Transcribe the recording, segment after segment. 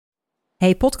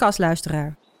Hey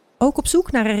podcastluisteraar, ook op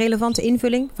zoek naar een relevante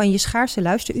invulling van je schaarse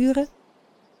luisteruren?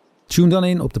 Tune dan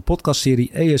in op de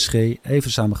podcastserie ESG,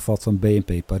 even samengevat van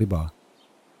BNP Paribas.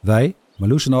 Wij,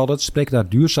 Marloes en Aldert, spreken daar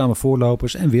duurzame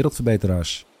voorlopers en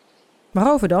wereldverbeteraars.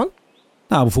 Waarover dan?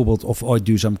 Nou, bijvoorbeeld of we ooit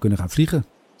duurzaam kunnen gaan vliegen.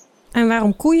 En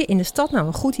waarom koeien in de stad nou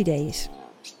een goed idee is?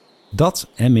 Dat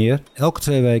en meer elke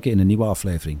 2 weken in een nieuwe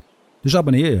aflevering. Dus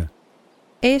abonneer je.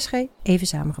 ESG, even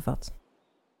samengevat.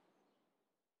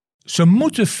 Ze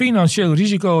moeten financieel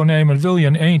risico nemen, wil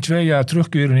je in 1-2 jaar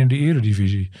terugkeren in de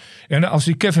eredivisie. En als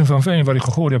die Kevin van Veen, wat ik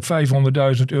gehoord heb,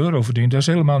 €500.000 verdient, dat is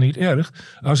helemaal niet erg.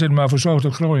 Als het maar voor zorgt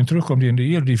dat Groningen terugkomt in de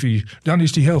eredivisie, dan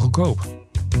is die heel goedkoop.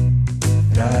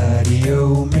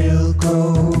 Radio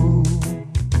Milko.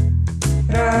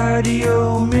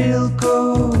 Radio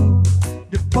Milko.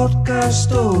 De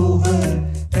podcast over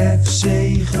FC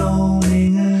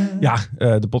Groningen. Ja,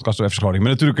 de podcast over FC Groningen.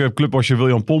 Met natuurlijk clubbosje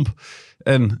William Pomp.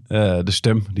 En de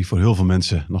stem die voor heel veel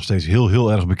mensen nog steeds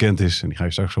heel erg bekend is. En die ga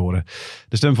je straks horen.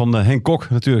 De stem van Henk Kok,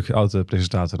 natuurlijk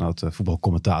oud-presentator en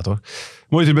oud-voetbalcommentator.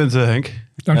 Mooi dat je bent, Henk.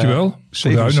 Dankjewel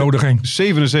voor de uitnodiging.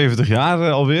 77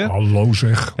 jaar alweer. Hallo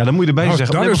zeg. Ja, dan moet je erbij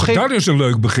zeggen. Dat is een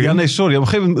leuk begin. Ja, nee, sorry. Op een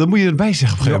gegeven moment dan moet je erbij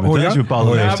zeggen. Op een gegeven moment. Als je een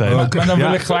bepaalde leeftijd. Maar dan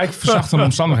wil ik gelijk verzachtende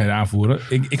omstandigheden aanvoeren.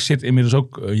 Ik zit inmiddels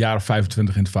ook een jaar of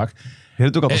 25 in het vak. Je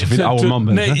hebt het ook altijd alsof je een oude man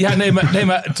bent.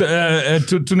 Maar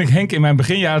toen ik Henk in mijn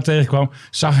beginjaren tegenkwam,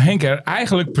 zag Henk er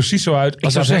eigenlijk precies zo uit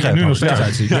als Henk er nu nog steeds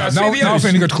uitziet. Nou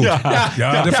vind ik het goed.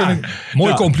 Ja, dat vind ik een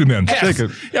mooi compliment. Echt.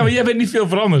 Zeker. Ja, maar jij bent niet veel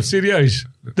veranderd, serieus.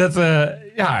 Dat,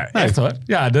 echt hoor.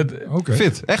 Ja, okay.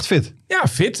 Fit, echt fit. Ja,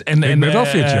 fit. Ik ben wel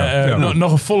fit, ja.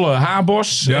 Nog een volle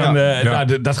haarbos. Ja.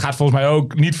 Nou, dat gaat volgens mij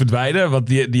ook niet verdwijnen. Want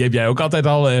die heb jij ook altijd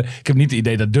al. Ik heb niet het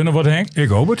idee dat het dunner wordt, Henk. Ik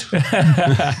hoop het.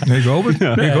 Ik hoop het.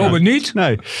 Ja. Ik hoop het niet.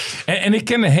 Nee. En ik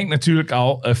kende Henk natuurlijk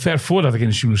al ver voordat ik in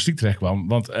de journalistiek terecht kwam.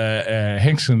 Want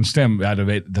Henk zijn stem,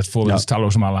 dat voorbeeld is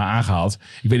talloze malen aangehaald.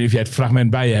 Ik weet niet of jij het fragment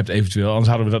bij je hebt eventueel. Anders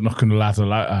hadden we dat nog kunnen laten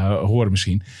horen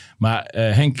misschien. Maar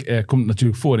Henk komt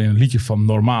natuurlijk voor in een liedje van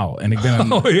Normaal. En ik ben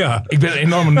een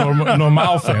enorme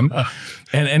Normaal fan.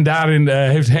 En daarin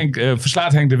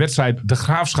verslaat Henk de wedstrijd De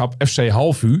Graafschap FC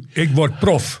Halfu. Ik word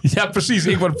prof. Ja, precies.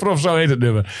 Ik word prof, zo heet het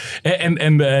nummer.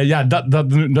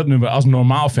 Dat nummer, als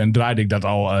Normaal fan draaide ik dat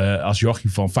al als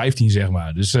jochie van 15, zeg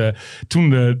maar. Dus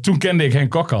toen kende ik Henk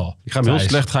Kok al. Ik ga hem heel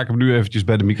slecht, ga ik hem nu eventjes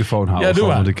bij de microfoon houden. Ja, doe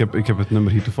maar. Want ik heb het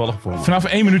nummer hier toevallig voor me. Vanaf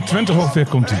 1 minuut 20 ongeveer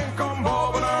komt hij.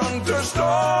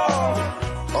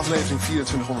 Aflevering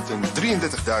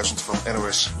 2433.000 van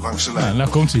NOS Langs de Lijn. Nou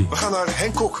komt hij. We gaan naar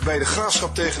Henk Kok bij de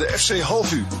Graafschap tegen de FC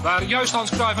Halfu. Waar juist Hans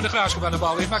Cruijff van de Graafschap aan de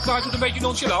bal is. Maar Cruijff doet een beetje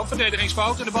nonchalant.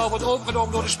 Verdedigingsfout. En de bal wordt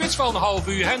overgenomen door de spits van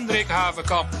Halfu, Hendrik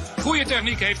Havenkamp. Goeie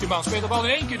techniek heeft die man. Speelt de bal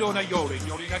in 1 keer door naar Joling.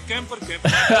 Joling naar Kemper.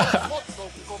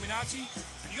 Combinatie.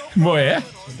 Mooi, hè?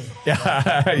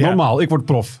 Ja. Normaal, ik word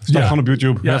prof. Staat gewoon op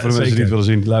YouTube. Ja, voor de mensen die het willen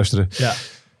zien, luisteren. Ja.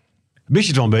 Mis je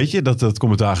het wel een beetje, dat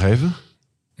commentaar geven?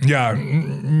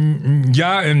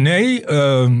 Ja en nee.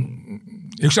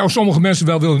 Ik zou sommige mensen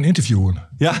wel willen interviewen.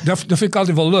 Ja? Dat vind ik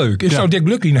altijd wel leuk. Ik zou Dick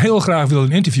Lukien heel graag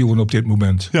willen interviewen op dit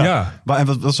moment. Ja. En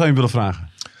wat zou je hem willen vragen?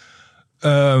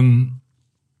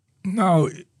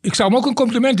 Ik zou hem ook een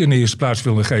compliment in de eerste plaats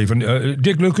willen geven.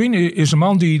 Dick Lukien is een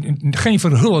man die geen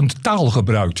verhullend taal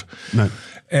gebruikt. Nee.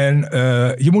 En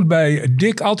je moet bij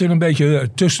Dick altijd een beetje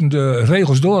tussen de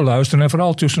regels doorluisteren en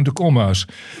vooral tussen de komma's.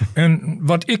 En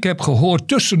wat ik heb gehoord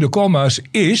tussen de komma's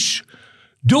is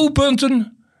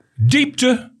doelpunten,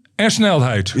 diepte en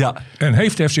snelheid. Ja. En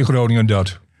heeft FC Groningen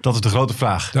dat? Dat is de grote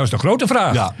vraag. Dat is de grote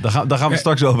vraag. Ja, daar gaan we het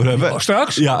straks over hebben.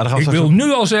 Straks? Ja, daar gaan we ik wil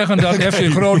nu al zeggen dat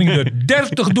FC Groningen er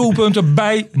 30 doelpunten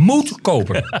bij moet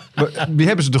kopen. Maar die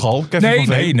hebben ze toch al? Kevin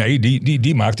van Veen? Nee,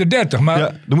 die maakt er 30. Maar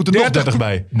er moeten nog 30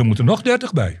 bij. Er moeten nog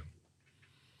 30 bij.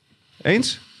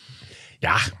 Eens?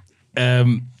 Ja,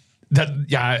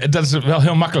 dat is wel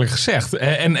heel makkelijk gezegd.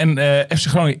 En FC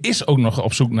Groningen is ook nog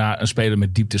op zoek naar een speler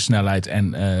met diepte, snelheid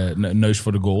en neus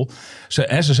voor de goal.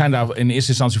 Ze zijn daar in eerste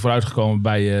instantie vooruitgekomen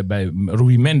bij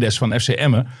Rui Mendes van FC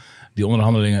Emmen. Die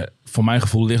onderhandelingen, voor mijn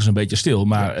gevoel, liggen ze een beetje stil.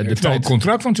 Maar een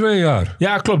contract van 2 jaar.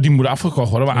 Ja, klopt. Die moet afgekocht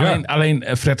worden. Maar alleen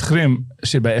Fred Grim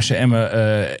zit bij FC Emmen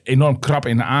enorm krap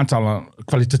in de aantallen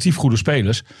kwalitatief goede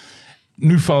spelers.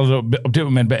 Nu vallen er op dit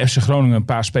moment bij FC Groningen een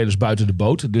paar spelers buiten de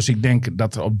boot. Dus ik denk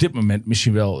dat er op dit moment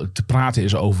misschien wel te praten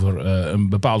is over een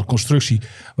bepaalde constructie.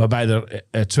 Waarbij er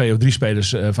 2 of 3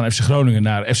 spelers van FC Groningen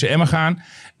naar FC Emmen gaan.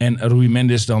 En Rui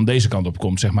Mendes dan deze kant op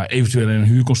komt, zeg maar. Eventueel in een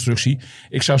huurconstructie.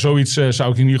 Ik zou zoiets,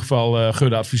 zou ik in ieder geval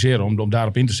Gudde adviseren om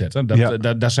daarop in te zetten.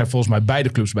 Daar zijn volgens mij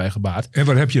beide clubs bij gebaat. En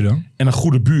wat heb je dan? En een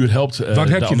goede buur helpt wat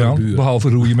heb je dan, buur. Behalve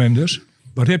Rui Mendes?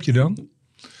 Wat heb je dan?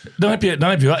 Dan heb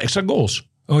je wel extra goals.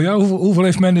 Oh ja, hoeveel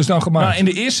heeft Mendes dan gemaakt? Nou, in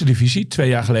de eerste divisie, 2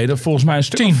 jaar geleden, volgens mij een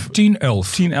stuk 10,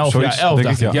 11. 10, 11, Zoiets, ja, 11 denk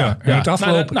dacht ik, ik. ja. Ja. En het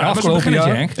afgelopen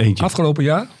jaar? Henk. Eentje. Afgelopen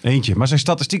jaar? Eentje. Maar zijn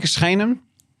statistieken schijnen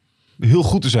heel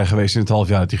goed te zijn geweest in het half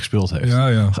jaar dat hij gespeeld heeft.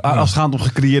 Ja. Als het gaat om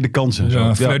gecreëerde kansen.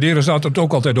 Ja, Frederen had het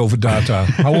ook altijd over data.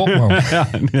 Hou op, man. Ja,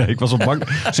 nee, ik was op bank.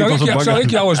 Zal ik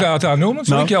jou eens data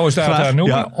noemen?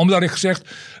 Ja. Omdat ik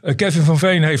gezegd, Kevin van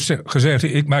Veen heeft gezegd,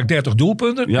 ik maak 30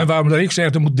 doelpunten. Ja. En waarom dat ik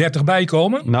zeg, er moet 30 bij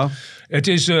komen. Nou, Het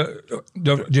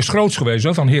is groots geweest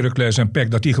hoor, van Heracles en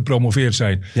PEC dat die gepromoveerd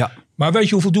zijn. ja. Maar weet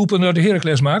je hoeveel doelpunten de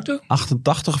Heracles maakte?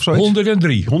 88 of zoiets?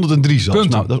 103. 103 zelfs.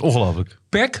 Punten. Nou, dat is ongelooflijk.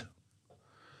 PEC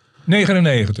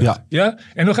 99. Ja.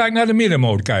 En dan ga ik naar de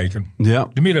middenmoot kijken. Ja.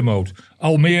 De middenmoot.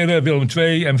 Almere, Willem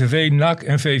II, MVV, NAC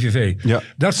en VVV. Ja.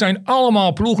 Dat zijn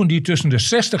allemaal ploegen die tussen de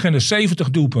 60 en de 70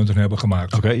 doelpunten hebben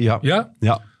gemaakt. Oké, ja. Ja?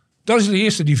 Ja. Dat is de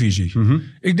eerste divisie.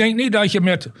 Ik denk niet dat je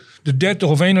met de 30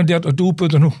 of 31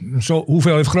 doelpunten,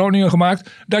 hoeveel heeft Groningen gemaakt,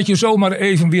 dat je zomaar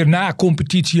even weer na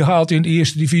competitie haalt in de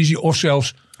eerste divisie of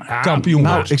zelfs kampioen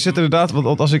Nou, wordt. ik zit inderdaad,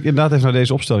 want als ik inderdaad even naar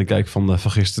deze opstelling kijk van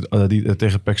gisteren, die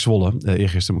tegen PEC Zwolle,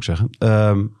 eergisteren moet ik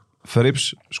zeggen.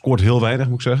 Verrips scoort heel weinig,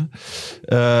 moet ik zeggen.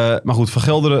 Maar goed, Van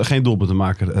Gelderen geen doelpunten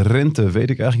maken. Rente weet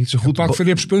ik eigenlijk niet zo goed. Pak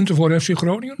Verrips punten voor FC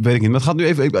Groningen? Weet ik niet. Maar het gaat nu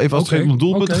even als het om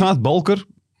doelpunten gaat. Balker,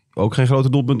 ook geen grote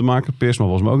doelpunten maken. Peersman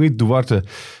volgens mij ook niet. Duarte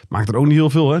maakt er ook niet heel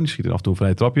veel. Hè? Die schiet er af en toe een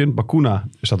vrij trapje in. Bakuna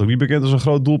staat ook niet bekend als een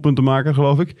groot doelpuntenmaker,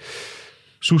 geloof ik.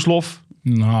 Soeslof.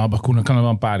 Nou, Bakuna kan er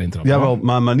wel een paar intrappen. Jawel,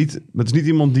 maar niet, het is niet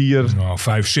iemand die er... Nou, 5-6.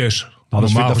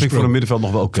 Dat vind ik voor een middenveld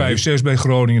nog wel oké. 5-6 bij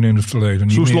Groningen in het verleden.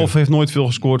 Soeslof heeft nooit veel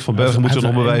gescoord. Van Bergen moet zich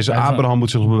nog bewijzen. Abraham moet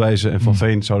zich nog bewijzen. En Van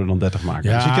Veen zou er dan 30 maken.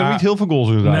 Ja. Dus ik heb niet heel veel goals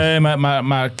inderdaad. Nee,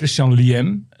 maar Christian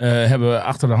Lien hebben we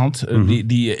achter de hand.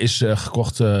 Die is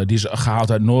gekocht, die is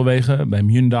gehaald uit Noorwegen. Bij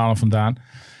Mjøndalen vandaan.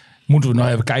 Moeten we nog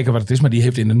even kijken wat het is. Maar die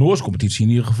heeft in de Noorse competitie in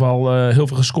ieder geval heel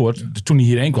veel gescoord. Toen hij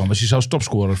hierheen kwam was hij zelfs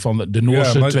topscorer van de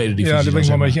Noorse tweede divisie. Ja, daar ben ik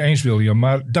wel met je eens, William.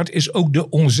 Maar dat is ook de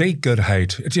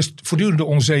onzekerheid. Het is voortdurende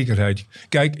onzekerheid.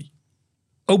 Kijk,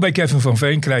 ook bij Kevin van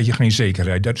Veen krijg je geen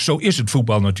zekerheid. Zo is het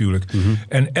voetbal natuurlijk.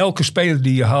 En elke speler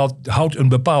die je haalt, houdt een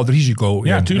bepaald risico in.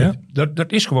 Ja, tuurlijk.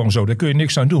 Dat is gewoon zo. Daar kun je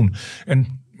niks aan doen.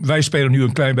 En wij spelen nu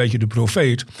een klein beetje de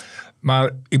profeet.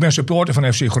 Maar ik ben supporter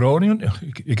van FC Groningen.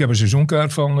 Ik heb een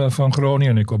seizoenkaart van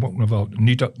Groningen. En ik kom ook nog wel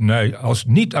als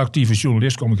niet-actieve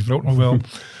journalist kom ik het er ook nog wel.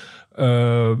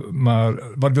 Maar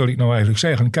wat wil ik nou eigenlijk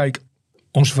zeggen? Kijk,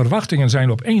 onze verwachtingen zijn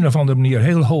op een of andere manier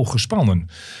heel hoog gespannen.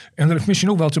 En dat heeft misschien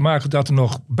ook wel te maken dat er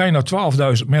nog bijna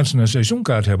 12.000 mensen een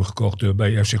seizoenkaart hebben gekocht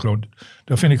bij FC Groningen.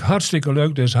 Dat vind ik hartstikke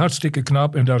leuk, dat is hartstikke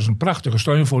knap en dat is een prachtige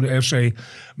steun voor de FC.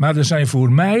 Maar er zijn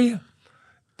voor mij,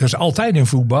 dat is altijd in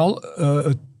voetbal,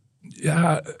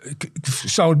 ik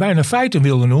zou het bijna feiten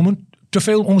willen noemen, te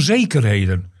veel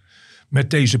onzekerheden met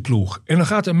deze ploeg. En dan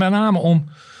gaat het met name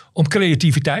om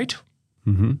creativiteit.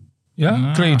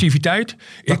 Ja, creativiteit.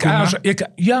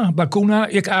 Bakuna.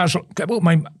 Ik heb ook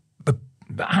mijn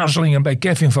aarzelingen bij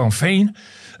Kevin van Veen.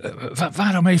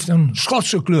 Waarom heeft een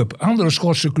Schotse club, andere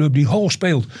Schotse club die hoog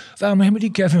speelt, waarom hebben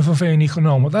die Kevin van Veen niet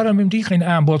genomen? Waarom hebben die geen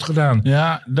aanbod gedaan?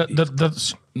 Ja, dat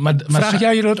is... Maar vraag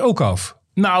jij je dat ook af?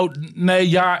 Nou, nee,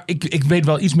 ja, ik weet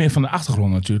wel iets meer van de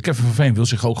achtergrond natuurlijk. Kevin van Veen wil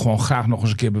zich ook gewoon graag nog eens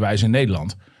een keer bewijzen in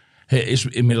Nederland. Hij is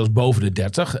inmiddels boven de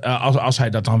 30. Als hij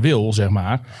dat dan wil, zeg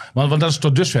maar. Want dat is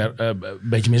tot dusver een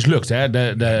beetje mislukt. Hè?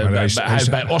 Hij heeft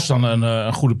bij Os dan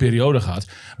een goede periode gehad.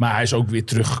 Maar hij is ook weer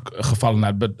teruggevallen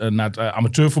naar het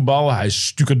amateurvoetbal. Hij is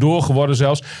stucadoor geworden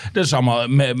zelfs. Dat is allemaal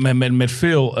met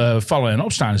veel vallen en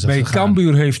opstaan. Is dat bij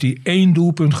Cambuur heeft hij 1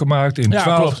 doelpunt gemaakt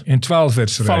in 12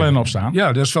 wedstrijden. Vallen en opstaan.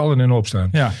 Ja, dat is vallen en opstaan.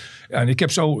 Ja. Ja, en ik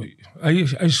heb zo... Hij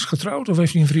is getrouwd of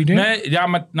heeft hij een vriendin? Nee, ja,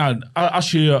 maar nou,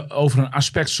 als je je over een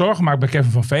aspect zorgen maakt bij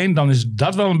Kevin van Veen, dan is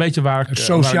dat wel een beetje waar het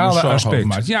sociale aspect.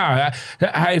 Maakt. Ja,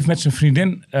 hij heeft met zijn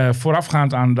vriendin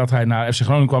voorafgaand aan dat hij naar FC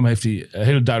Groningen kwam, heeft hij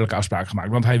hele duidelijke afspraken gemaakt.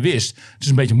 Want hij wist, het is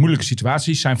een beetje een moeilijke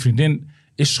situatie. Zijn vriendin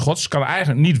is Schots, kan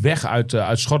eigenlijk niet weg uit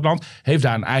Schotland. Heeft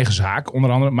daar een eigen zaak,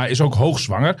 onder andere. Maar is ook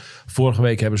hoogzwanger. Vorige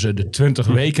week hebben ze de 20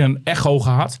 weken echo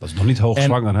gehad. Dat is nog niet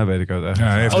hoogzwanger, hè, weet ik uit. Ja,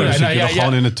 hij heeft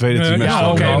gewoon in het tweede team.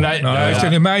 Hij heeft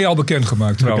het in mei al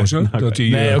bekendgemaar trouwens. Hoogzwanger.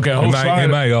 In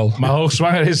mei al. Maar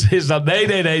hoogzwanger is dat...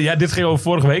 Nee. Ja, dit ging over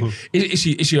vorige week.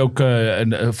 Is hij ook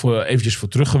eventjes voor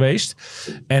terug geweest.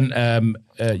 En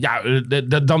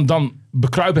dan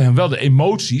bekruipen hem wel de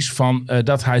emoties van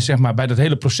dat hij zeg maar bij dat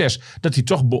hele proces, dat hij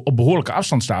toch op behoorlijke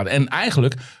afstand staat. En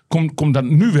eigenlijk komt dat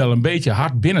nu wel een beetje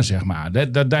hard binnen, zeg maar.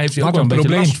 Daar heeft hij ook wel een beetje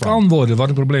last van. Wat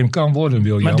een probleem kan worden,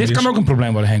 William. Maar dit kan ook een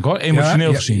probleem worden, Henk, hoor.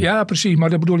 Emotioneel gezien. Ja, precies. Maar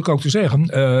dat bedoel ik ook te zeggen.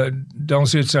 Dan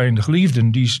zit zijn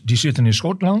geliefden, die zitten in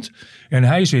Schotland. En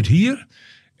hij zit hier.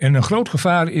 En een groot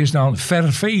gevaar is dan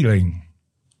verveling.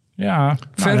 Ja,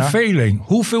 verveling.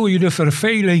 Hoe vul je de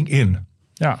verveling in?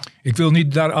 Ja. Ik wil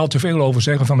niet daar al te veel over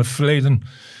zeggen van het verleden.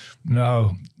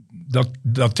 Nou,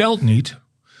 dat telt niet.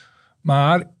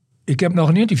 Maar ik heb nog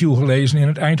een interview gelezen in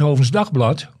het Eindhovens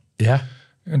Dagblad. Ja.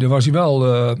 En daar was hij wel,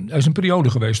 hij is een periode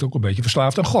geweest ook een beetje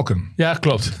verslaafd aan gokken. Ja,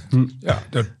 klopt. Ja,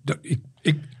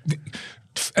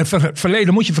 het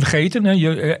verleden moet je vergeten. Hè.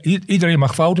 Iedereen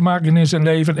mag fouten maken in zijn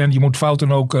leven. En je moet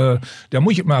fouten ook, daar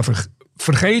moet je het maar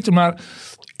vergeten. Maar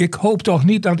ik hoop toch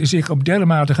niet dat hij zich op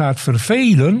dermate gaat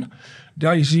vervelen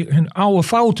dat je zich in oude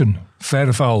fouten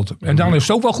vervalt. En dan is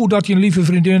het ook wel goed dat je een lieve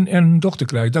vriendin en een dochter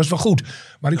krijgt. Dat is wel goed.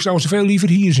 Maar ik zou ze veel liever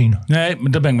hier zien. Nee,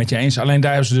 maar dat ben ik met je eens. Alleen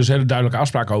daar hebben ze dus hele duidelijke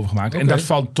afspraken over gemaakt. Okay. En dat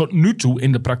valt tot nu toe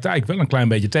in de praktijk wel een klein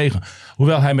beetje tegen.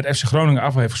 Hoewel hij met FC Groningen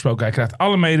af heeft gesproken. Hij krijgt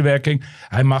alle medewerking.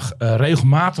 Hij mag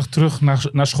regelmatig terug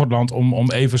naar Schotland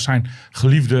om even zijn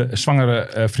geliefde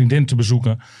zwangere vriendin te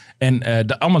bezoeken. En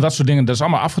allemaal dat soort dingen, dat is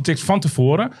allemaal afgetikt van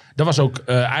tevoren. Dat was ook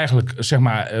eigenlijk, zeg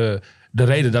maar, de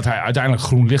reden dat hij uiteindelijk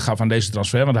groen licht gaf aan deze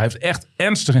transfer. Want hij heeft echt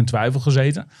ernstig in twijfel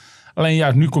gezeten. Alleen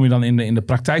ja, nu kom je dan in de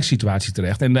praktijksituatie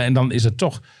terecht. En dan is het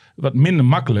toch wat minder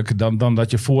makkelijk dan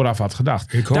dat je vooraf had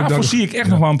gedacht. Daarvoor zie ik echt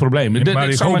nog wel een probleem. Maar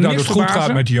ik hoop dat het goed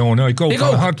gaat met die jongen. Ik hoop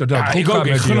van harte dat het goed gaat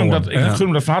met die jongen. Ik gun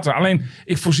hem dat van harte. Alleen,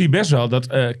 ik voorzie best wel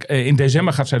dat in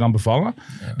december gaat zij dan bevallen.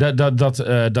 Ja.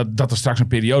 Dat er straks een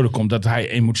periode komt dat hij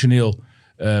emotioneel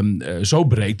zo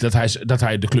breekt dat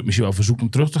hij de club misschien wel verzoekt om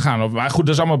terug te gaan. Maar goed,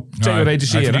 dat is allemaal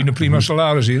theoretiseren. Hij verdient een prima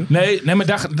salaris hier. Nee, maar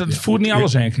dat voert niet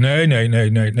alles, Henk. Nee.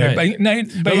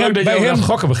 Bij hem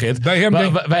gokken begint. Bij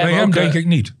hem denk ik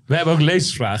niet. We hebben ook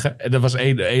lezersvragen. En dat was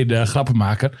één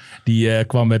grappenmaker. Die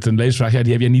kwam met een lezersvraag. Ja,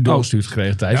 die heb jij niet doorgestuurd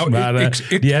gekregen, Thijs. Nou, maar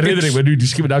die herinner ik me nu. Die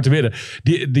schiet me nou te midden.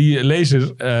 Die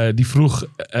lezer die vroeg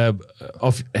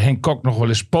of Henk Kok nog wel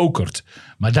eens pokert.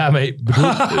 Maar daarmee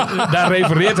daar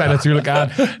refereert hij natuurlijk aan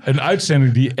een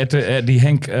uitzending die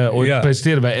Henk ooit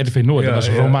presenteerde bij RTV Noord. Dat was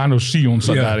Romano Sion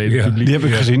zat daar in het publiek. Die heb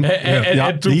ik gezien.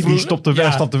 Die stapte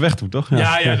de weg toe, toch?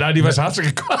 Ja, die was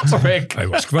hartstikke kwaad op Henk. Hij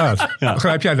was kwaad. Ja.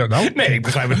 Begrijp jij dat nou? Nee, ik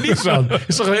begrijp het niet zo. Dat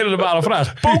is toch een hele normale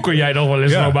vraag. Poker jij nog wel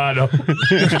eens, Romano?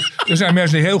 Er zijn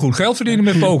mensen die heel goed geld verdienen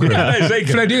met pokeren. Ja, nee, zeker.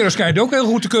 Flederen schijnt ook heel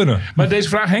goed te kunnen. Maar deze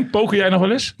vraag, Henk, poker jij nog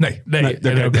wel eens? Nee.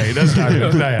 Oké, dat is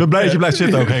duidelijk. Ik ben blij dat je blijft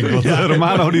zitten ook, Henk. Want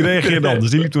Romano die reageerde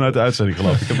anders. Die liep toen uit de uitzending,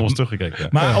 geloof ik. Ik heb nog eens teruggekeken. Ja.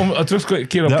 Maar om terug te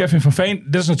keren op Kevin van Veen.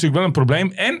 Dat is natuurlijk wel een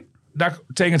probleem. En daar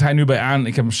tekent hij nu bij aan.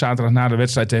 Ik heb hem zaterdag na de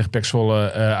wedstrijd tegen PEC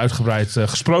Zwolle uitgebreid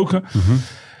gesproken.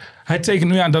 Hij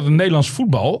tekent nu aan dat het Nederlands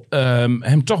voetbal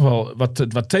hem toch wel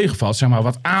wat tegenvalt, zeg maar,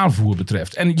 wat aanvoer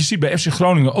betreft. En je ziet bij FC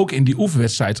Groningen ook in die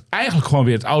oefenwedstrijd eigenlijk gewoon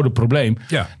weer het oude probleem.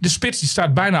 Ja. De spits die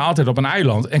staat bijna altijd op een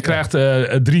eiland en krijgt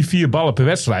 3-4 ballen per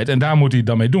wedstrijd. En daar moet hij het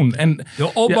dan mee doen. En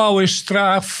de opbouw is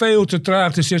traag, veel te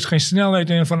traag. Er zit geen snelheid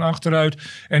in van achteruit.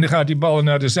 En dan gaat die ballen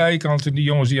naar de zijkant. En die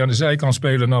jongens die aan de zijkant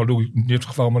spelen, nou doe ik in dit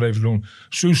geval maar even doen.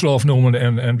 Suslov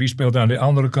noemen en wie speelt aan de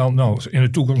andere kant? Nou, in de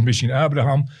toekomst misschien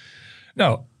Abraham.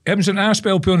 Nou, hebben ze een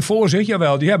aanspeelpunt voor zich?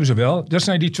 Jawel, die hebben ze wel. Dat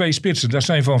zijn die twee spitsen. Dat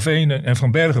zijn Van Veen en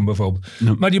Van Bergen bijvoorbeeld.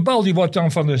 Ja. Maar die bal die wordt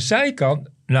dan van de zijkant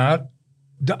naar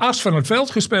de as van het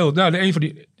veld gespeeld. Naar de een van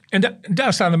die, en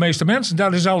daar staan de meeste mensen.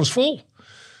 Daar is alles vol.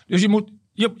 Dus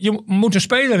je moet een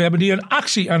speler hebben die een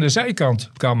actie aan de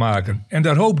zijkant kan maken. En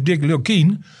daar hoopt Dick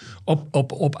Lukien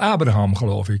op Abraham,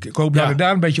 geloof ik. Ik hoop dat ik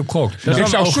daar een beetje op gokt. Ik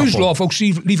zou Suslov ook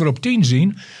liever op 10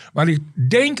 zien. Maar ik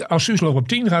denk als Suslov op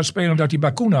 10 gaat spelen, dat hij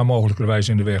Bakuna mogelijkerwijs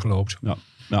in de weg loopt. Ja.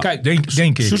 Ja. Kijk,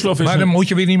 denk ik. Maar dan moet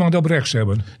je weer niemand op rechts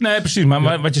hebben. Nee, precies.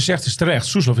 Maar wat je zegt is terecht.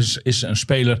 Soeslof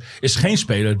is geen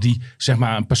speler die zeg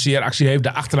maar een passeeractie heeft,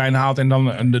 de achterlijn haalt en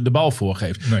dan de bal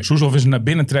voorgeeft. Nee. Soeslof is een naar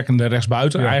binnen trekkende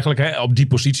rechtsbuiten eigenlijk. Hè, op die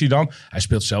positie dan. Hij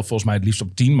speelt zelf volgens mij het liefst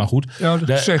op 10, maar goed. Ja,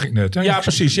 dat zeg ik net. Hè? Ja,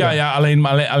 precies. Ja,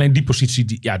 alleen die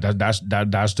positie,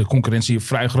 daar is de concurrentie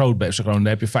vrij groot bij FC Groningen.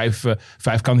 Daar heb je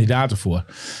vijf kandidaten voor.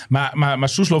 Maar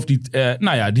Soeslof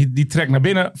die trekt naar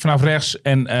binnen vanaf rechts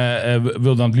en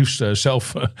wil dan het liefst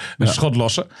zelf een schot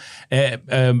lossen.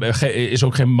 Is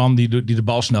ook geen man die de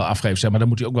bal snel afgeeft. Zeg maar daar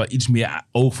moet hij ook wel iets meer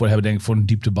oog voor hebben, denk ik, voor een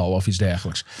dieptebal of iets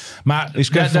dergelijks. Maar dat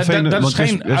is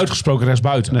geen uitgesproken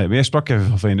rechtsbuiten. Nee, maar jij sprak Kevin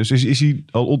van Veen. Dus is hij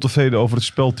al ontevreden over het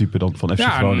speltype dan van FC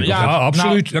Groningen? Ja,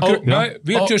 absoluut.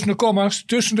 Weer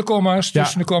tussen de komma's.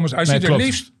 Hij ziet het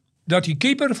liefst dat die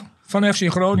keeper van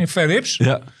FC Groningen, Verrips...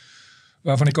 Ja.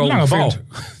 Waarvan ik ook vind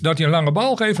dat hij een lange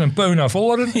bal geeft, een peun naar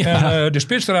voren. Ja. En de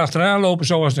spits erachteraan lopen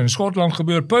zoals het in Schotland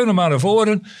gebeurt. Peun hem maar naar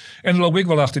voren en dan loop ik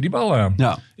wel achter die bal aan.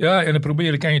 Ja, en dan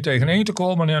probeer ik 1 tegen 1 te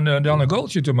komen en dan een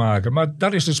goaltje te maken. Maar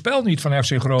dat is het spel niet van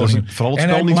FC Groningen. Dat is vooral het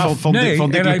spel niet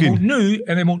van Dick Lukien.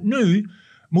 En hij moet nu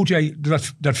moet jij,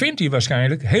 dat vindt hij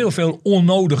waarschijnlijk, heel veel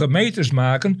onnodige meters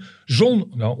maken.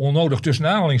 Onnodig tussen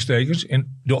aanhalingstekens,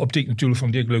 in de optiek natuurlijk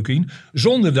van Dick Lukien,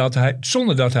 zonder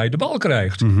dat hij de bal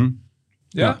krijgt. Mm-hmm.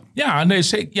 Ja? Ja, nee,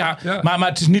 zeker. Ja. Maar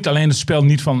het is niet alleen het spel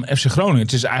niet van FC Groningen.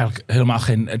 Het is eigenlijk helemaal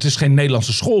geen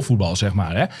Nederlandse schoolvoetbal, zeg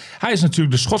maar. Hè. Hij is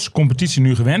natuurlijk de Schotse competitie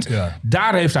nu gewend. Ja.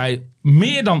 Daar heeft hij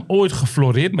meer dan ooit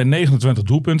gefloreerd met 29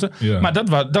 doelpunten. Ja. Maar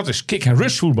dat is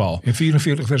kick-and-rush voetbal. In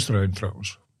 44 wedstrijden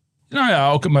trouwens. Nou ja,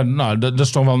 ook, maar dat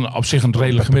is toch wel op zich een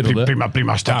redelijk gemiddelde.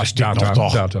 Prima statistiek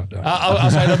toch.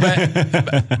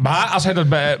 Als hij dat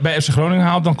bij FC Groningen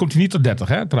haalt, dan komt hij niet tot 30.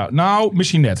 Hè? Nou,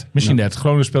 misschien net.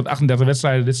 Groningen speelt 38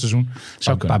 wedstrijden dit seizoen.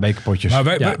 Een paar bekerpotjes.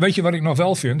 Maar weet je wat ik nog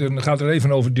wel vind? En dan gaat het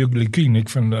even over Dick Lukien. Ik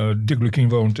vind Dick Lukien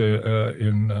woont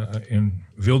in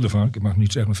Wildervank. Ik mag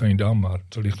niet zeggen Veendam, maar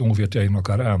het ligt ongeveer tegen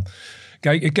elkaar aan.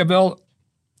 Kijk, ik heb wel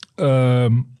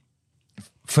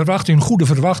goede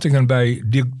verwachtingen bij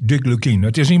Dick Lukien.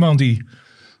 Het is iemand die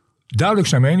duidelijk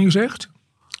zijn mening zegt,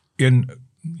 in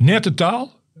nette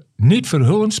taal, niet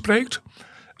verhullend spreekt.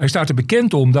 Hij staat er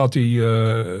bekend om dat hij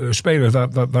spelers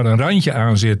waar een randje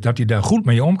aan zit, dat hij daar goed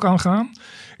mee om kan gaan.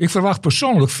 Ik verwacht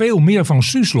persoonlijk veel meer van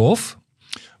Suslov.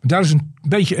 Daar is een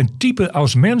beetje een type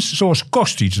als mens, zoals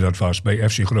Kostic dat was bij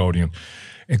FC Groningen.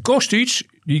 En Kostic,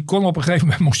 die kon op een gegeven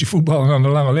moment, moest hij voetballen aan de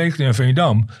lange leegte in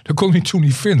Veendam. Dat kon hij toen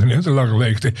niet vinden, hè, de lange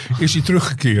leegte. Is hij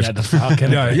teruggekeerd. Ja, dat verhaal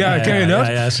ken ik. Ken je dat?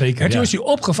 Ja, zeker. En toen is hij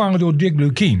opgevangen door Dick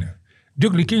Lukien.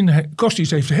 Dick Lukien, Kostic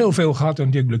heeft heel veel gehad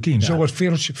aan Dick Lukien. Ja. Zoals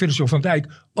Virgil van Dijk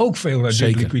ook veel aan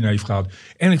Dick Lukien heeft gehad.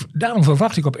 En daarom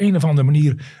verwacht ik op een of andere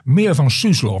manier meer van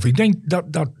Suslov. Ik denk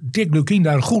dat Dick Lukien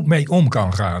daar goed mee om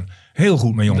kan gaan. Heel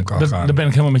goed mee om kan gaan. Daar ben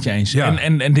ik helemaal met je eens. Ja.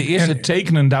 En de eerste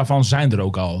tekenen daarvan zijn er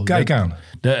ook al. Kijk aan.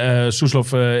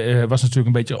 Suslov was natuurlijk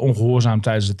een beetje ongehoorzaam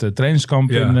tijdens het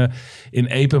trainingskamp in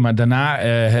Epe. Maar daarna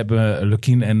hebben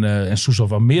Lukien en Suslov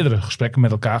wel meerdere gesprekken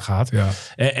met elkaar gehad. Ja.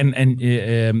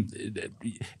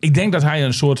 Ik denk dat hij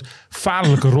een soort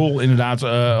vaderlijke rol inderdaad...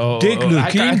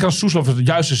 hij kan Suslov het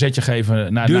juiste zetje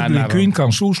geven. Dick Lukien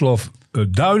kan Suslov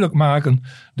duidelijk maken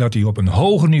dat hij op een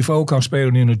hoger niveau kan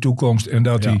spelen in de toekomst. En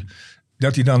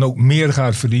dat hij dan ook meer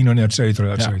gaat verdienen, et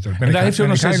cetera, et cetera. En daar heeft hij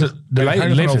nog steeds de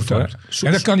leeftijd voor.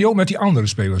 En dat kan hij ook met die andere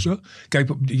spelers. Hoor.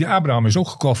 Kijk, die Abraham is ook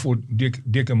gekocht voor dik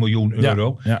 €1 miljoen.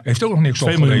 Ja. Heeft ook nog niks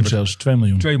opgeleverd. 2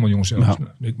 miljoen. 2 miljoen zelfs.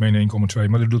 Ja. Ik meen 1,2,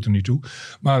 maar dat doet er niet toe.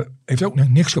 Maar heeft ook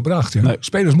niks gebracht. Nee.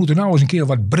 Spelers moeten nou eens een keer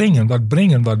wat brengen.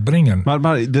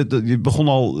 Maar je begon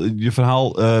al, je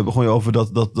verhaal begon je over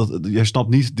dat jij snapt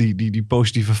niet die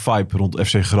positieve vibe rond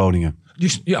FC Groningen.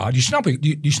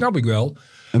 Die snap ik wel.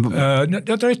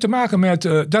 Dat heeft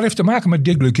te maken met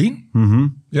Dick Lukien.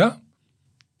 Mm-hmm. Ja?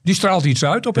 Die straalt iets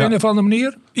uit op een of andere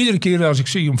manier. Iedere keer als ik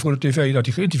zie hem voor de tv dat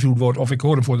hij geïnterviewd wordt, of ik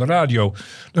hoor hem voor de radio,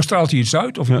 dan straalt hij iets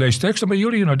uit. Of ik lees teksten bij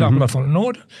jullie in het Dagblad van het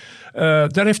Noorden.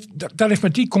 Dat heeft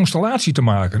met die constellatie te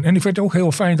maken. En ik vind het ook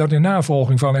heel fijn dat in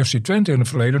navolging van FC Twente in het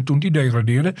verleden, toen die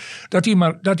degradeerde,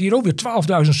 dat hier ook weer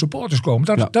 12.000 supporters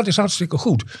komen. Dat is hartstikke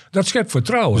goed. Dat schept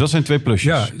vertrouwen. Dus dat zijn 2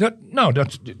 plusjes. Ja,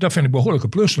 dat vind ik behoorlijke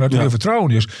plussen. Dat er weer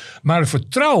vertrouwen is. Maar het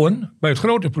vertrouwen bij het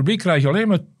grote publiek krijg je alleen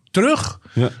maar terug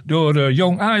door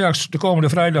Jong Ajax de komende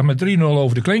vrijdag met 3-0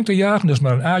 over de klink te jagen. Dat is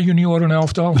maar een A-junioren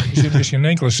elftal. Er zit misschien een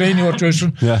enkele senior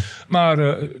tussen. Ja.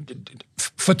 Maar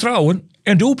vertrouwen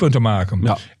en doelpunten maken.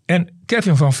 Ja. En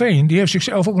Kevin van Veen, die heeft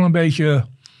zichzelf ook wel een beetje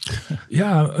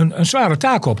een zware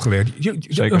taak opgelegd.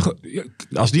 Zeker.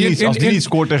 Als die niet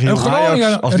scoort tegen Jong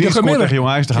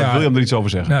Ajax, dan gaat William er iets over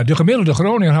zeggen. Nou, de gemiddelde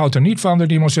Groninger houdt er niet van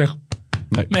dat iemand zegt,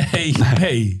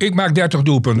 nee. Ik maak 30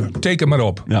 doelpunten, teken maar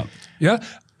op. Ja?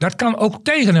 Dat kan ook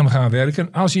tegen hem gaan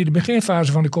werken als hij de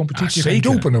beginfase van de competitie geen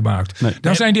doelpunten maakt.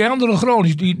 Dan zijn die andere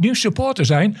Groningers die nu supporter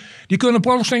zijn, die kunnen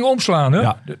plotseling omslaan. Hè?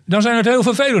 Ja. Dan zijn het heel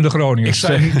vervelende Groningers.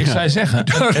 Ik zou zeggen,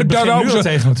 het begint nu al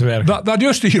tegen hem te werken. Waar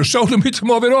dus hier, zo dan moet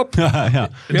hem alweer op.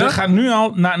 Dat gaat nu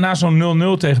al, na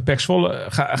zo'n 0-0 tegen PEC Zwolle,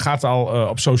 gaat al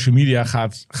op social media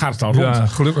gaat het al rond. Ja,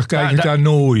 gelukkig kijk ik daar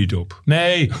nooit op.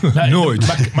 Nee,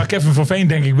 nooit. Maar Kevin van Veen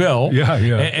denk ik wel.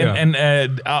 En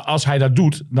als hij dat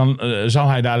doet, dan zal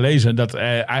hij daar lezen dat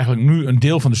eigenlijk nu een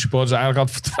deel van de supporters eigenlijk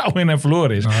al het vertrouwen in hem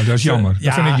verloren is. Nou, dat is jammer.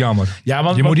 Dat vind ik jammer. Ja,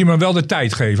 want je moet iemand wel de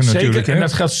tijd geven zeker, natuurlijk. Hè? En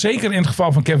dat geldt zeker in het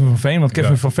geval van Kevin van Veen. Want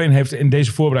Kevin van Veen heeft in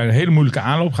deze voorbereiding een hele moeilijke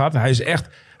aanloop gehad.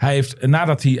 Hij heeft,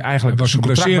 nadat hij eigenlijk zijn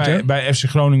contract bij FC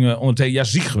Groningen ondertekende,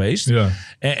 ziek geweest. Ja.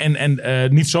 En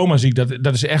niet zomaar ziek,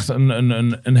 dat is echt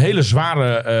een hele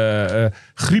zware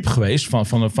griep geweest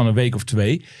van een week of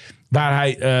 2. Waar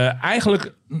hij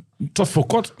eigenlijk tot voor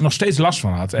kort nog steeds last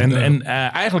van had. En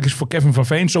eigenlijk is voor Kevin van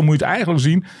Veen, zo moet je het eigenlijk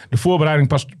zien, de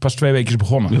voorbereiding pas 2 weken is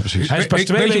begonnen. Ja, precies. Hij is pas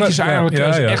 2 weken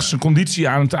eigenlijk echt zijn conditie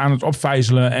aan het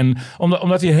opvijzelen. En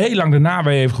omdat hij heel lang de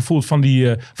nawee heeft gevoeld van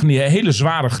die hele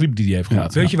zware griep die hij heeft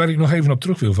gehad. Weet je waar ik nog even op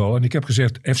terug wil vallen? En ik heb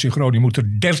gezegd, FC Groningen moet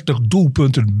er 30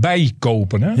 doelpunten bij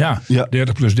kopen. Hè? Ja.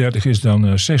 30 plus 30 is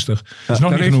dan 60. Dat is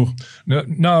nog niet genoeg.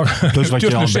 Nou, tussen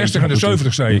de 60 en de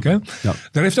 70 zei ik. Hè? Ja.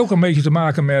 Dat heeft ook een beetje te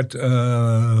maken met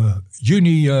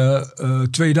juni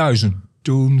 2000.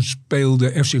 Toen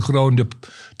speelde FC Groningen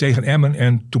tegen Emmen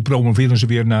en toen promoveerden ze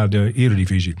weer naar de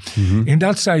Eredivisie. Mm-hmm. In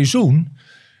dat seizoen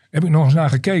heb ik nog eens naar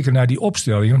gekeken naar die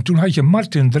opstelling. En toen had je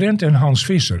Martin Drent en Hans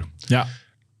Visser. Ja.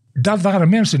 Dat waren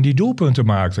mensen die doelpunten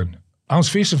maakten. Hans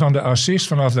Visser van de assist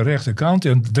vanaf de rechterkant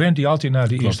en Drent die altijd naar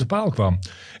de eerste paal kwam.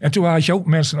 En toen had je ook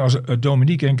mensen als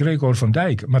Dominique en Gregor van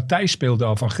Dijk. Matthijs speelde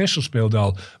al, Van Gessel speelde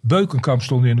al. Beukenkamp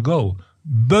stond in de goal.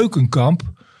 Beukenkamp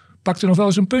pakte nog wel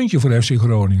eens een puntje voor FC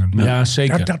Groningen. Ja,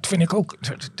 zeker. Dat vind ik ook.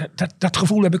 Dat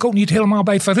gevoel heb ik ook niet helemaal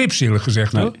bij Van Rips eerlijk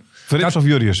gezegd. Nee. Van Rips of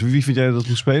Jurrius? Wie vind jij dat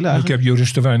moet spelen eigenlijk? Ik heb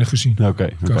Jurrius te weinig gezien.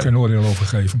 Okay. Kan geen oordeel over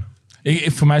geven.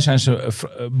 Voor mij zijn ze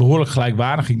behoorlijk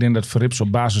gelijkwaardig. Ik denk dat Verrips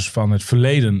op basis van het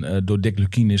verleden door Dick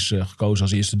Lukien is gekozen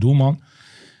als eerste doelman.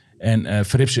 En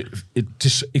Verrips,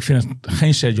 ik vind het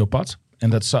geen Sergio Pat. En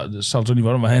dat zal toch niet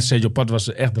worden. Maar Sergio Pat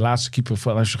was echt de laatste keeper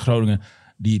van FC Groningen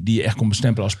die je echt kon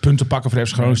bestempelen als puntenpakker voor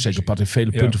FC Groningen. Sergio Pat heeft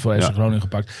vele punten voor FC Groningen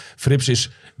gepakt. Verrips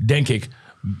is, denk ik,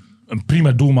 een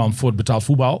prima doelman voor het betaald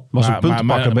voetbal. Was een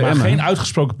puntenpakker bij Emmen. Geen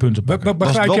uitgesproken puntenpakker.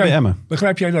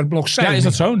 Begrijp jij dat Blok zei? Ja, is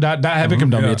dat zo? Daar heb ik hem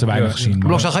dan weer te weinig gezien.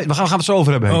 Blok, we gaan het zo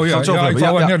over hebben. Oh,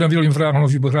 dan wil je hem vragen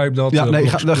of je begrijpt dat... Ja, nee,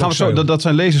 dan gaan we zo. Dat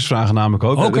zijn lezersvragen namelijk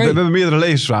ook. Okay. We hebben meerdere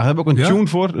lezersvragen. We hebben ook een tune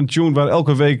voor. Een tune waar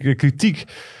elke week kritiek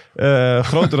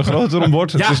groter en groter om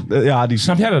wordt. Ja. Dus,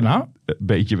 snap jij dat nou?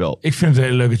 Beetje wel. Ik vind het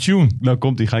een hele leuke tune. Nou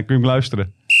komt die. Kun je hem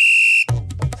luisteren?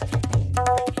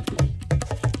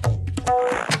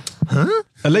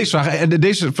 Een leesvraag. En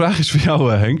deze vraag is voor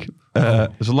jou, Henk.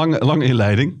 Dat is een lange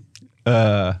inleiding.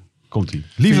 Komt-ie.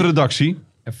 Lieve redactie.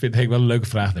 Ik vind Henk wel een leuke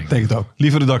vraag, denk ik. Denk het ook.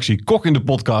 Lieve redactie. Kok in de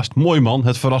podcast. Mooi man.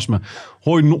 Het verrast me.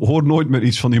 Hoor nooit meer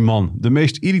iets van die man. De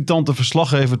meest irritante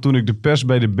verslaggever toen ik de pers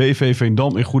bij de BV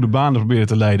Veendam in goede banen probeerde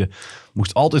te leiden.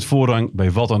 Moest altijd voorrang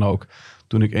bij wat dan ook.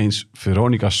 Toen ik eens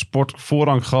Veronica Sport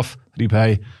voorrang gaf, riep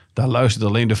hij... Daar luistert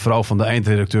alleen de vrouw van de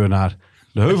eindredacteur naar.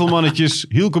 De heuvelmannetjes,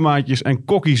 hielkemaatjes en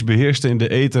kokkies beheersten in de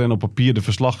ether en op papier de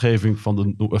verslaggeving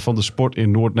van de sport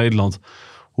in Noord-Nederland.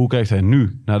 Hoe kijkt hij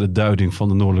nu naar de duiding van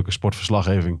de noordelijke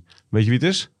sportverslaggeving? Weet je wie het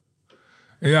is?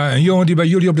 Ja, een jongen die bij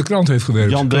jullie op de krant heeft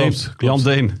gewerkt. Jan Deen.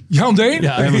 Jan Deen?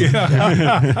 Ja.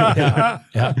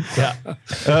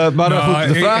 Maar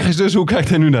goed, de vraag is dus, hoe kijkt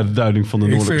hij nu naar de duiding van de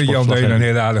noordelijke sportverslaggeving? Ik vind Jan Deen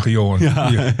een heel aardige jongen.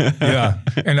 Ja.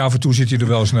 En af en toe zit hij er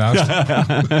wel eens naast.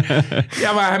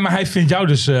 Ja, maar hij vindt jou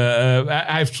dus...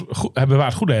 hij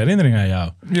bewaart goede herinneringen aan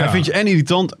jou. Ja. Hij vindt je en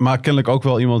irritant, maar kennelijk ook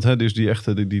wel iemand hè, dus die echt...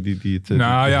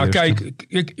 Kijk,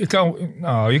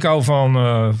 ik hou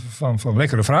van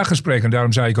lekkere vraaggesprekken.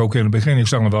 Daarom zei ik ook in het begin, ik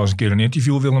zou nog wel eens een keer een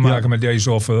interview willen maken met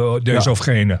deze of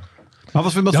gene. Maar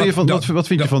wat vind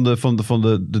je van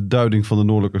de duiding van de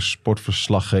noordelijke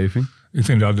sportverslaggeving? Ik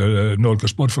vind dat de noordelijke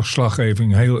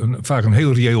sportverslaggeving vaak een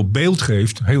heel reëel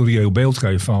beeld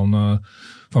geeft. Van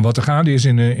wat er gaande is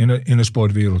in een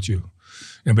sportwereldje.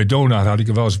 En bij Donar had ik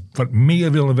er wel eens wat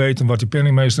meer willen weten wat die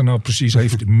penningmeester nou precies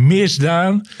heeft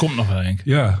misdaan. Komt nog wel, Henk.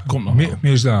 Ja,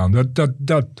 misdaan.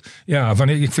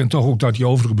 Ik vind toch ook dat die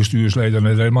overige bestuursleden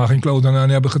er helemaal geen kloot aan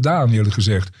hebben gedaan, eerlijk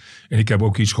gezegd. En ik heb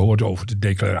ook iets gehoord over de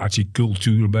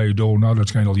declaratiecultuur bij Donar. Dat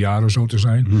schijnt al jaren zo te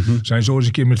zijn. Mm-hmm. Zijn zo eens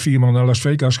een keer met 4 man naar Las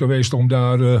Vegas geweest om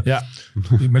daar...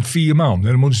 met 4 man.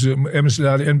 En dan hebben ze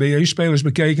daar de NBA-spelers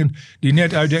bekeken die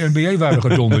net uit de NBA waren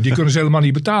gedonderd. Die kunnen ze helemaal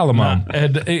niet betalen, man.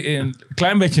 Een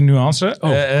klein beetje nuance.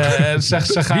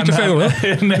 Ze gaan niet te veel,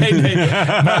 hè? Nee.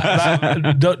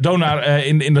 Maar Donar,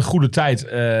 in de goede tijd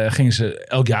gingen ze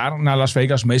elk jaar naar Las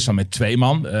Vegas. Meestal met 2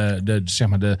 man.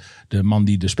 De man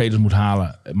die de spelers moet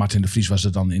halen. Martin de Vries was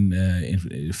het dan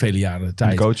in vele jaren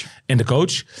tijd. En de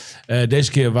coach.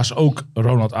 Deze keer was ook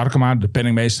Ronald Arkema, de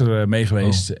penningmeester, mee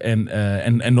geweest.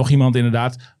 En nog iemand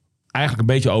inderdaad. Eigenlijk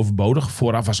een beetje overbodig.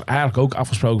 Vooraf was eigenlijk ook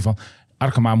afgesproken van...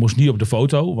 Arkema moest niet op de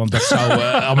foto, want dat zou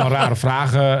allemaal rare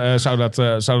vragen zou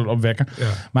dat opwekken. Ja.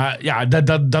 Maar ja,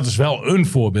 dat is wel een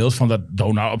voorbeeld van dat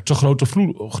Donar op te grote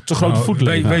voet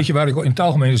leeft. Weet je waar ik in het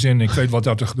algemene zin, ik weet wat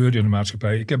dat er gebeurt in de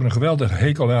maatschappij. Ik heb er een geweldige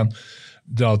hekel aan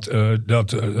dat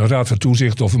een raad van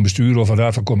toezicht of een bestuur of een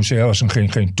raad van commissarissen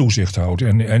geen toezicht houdt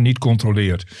en niet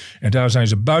controleert. En daar zijn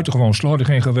ze buitengewoon slordig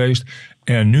in geweest.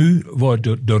 En nu wordt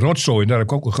de rotzooi, en daar heb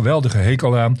ik ook een geweldige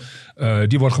hekel aan,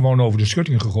 die wordt gewoon over de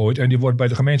schutting gegooid en die wordt bij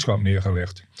de gemeenschap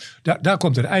neergelegd. Daar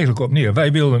komt het eigenlijk op neer.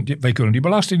 Wij kunnen die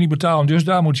belasting niet betalen, dus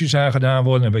daar moet iets aan gedaan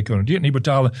worden en wij kunnen dit niet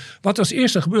betalen. Wat als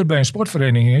eerste gebeurt bij een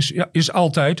sportvereniging is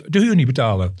altijd de huur niet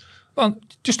betalen. Want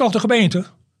het is toch de gemeente.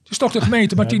 Het is toch de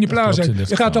gemeente, Martini Plaza.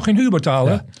 Je gaat toch geen huur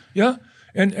betalen? Ja?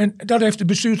 En dat heeft het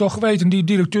bestuur toch geweten. Die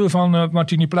directeur van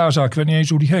Martini Plaza, ik weet niet eens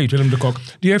hoe die heet. Willem de Kok.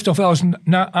 Die heeft toch wel eens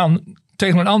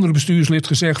tegen een andere bestuurslid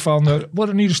gezegd van...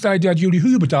 wordt het niet eens tijd dat jullie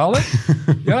huur betalen?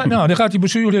 Ja, nou, dan gaat die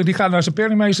bestuurslid die gaat naar zijn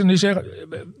penningmeester en die zegt...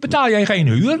 betaal jij geen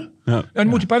huur? Ja. Dan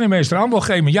moet die penningmeester antwoord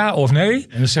geven, ja of nee.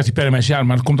 En dan zegt die penningmeester, ja,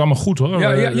 maar dat komt allemaal goed hoor.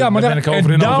 Ja, maar ben ik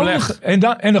over in overleg. En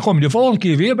dan kom je de volgende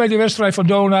keer weer bij de wedstrijd van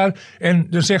Donar. En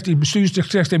dan zegt die bestuurslid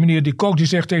tegen meneer die Kok, die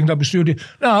zegt tegen dat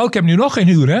bestuurder... nou, ik heb nu nog geen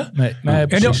huur, hè? Nee,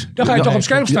 precies. En dan ga je toch op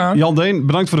scherp staan. Jan Deen,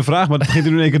 bedankt voor de vraag, maar het begint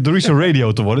nu in één keer Doriso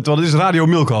Radio te worden. Terwijl dit is Radio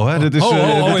Milko, hè? Dit is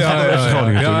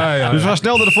Groningen. Ja. Dus we gaan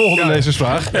snel naar de volgende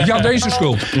lezersvraag. Jan Deen zijn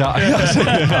schuld. Ja,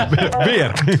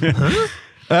 weer.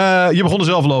 Je begon er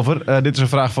zelf al over. Dit is een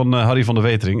vraag van Harry van der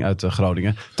Wetering uit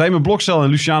Groningen. Tijmen Blokcel en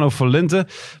Luciano Valente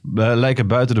lijken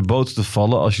buiten de boot te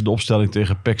vallen. Als je de opstelling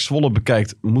tegen PEC Zwolle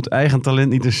bekijkt, moet eigen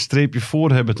talent niet een streepje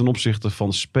voor hebben ten opzichte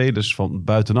van spelers van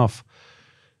buitenaf?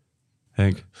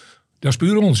 Henk? Dat is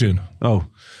puur onzin. Oh.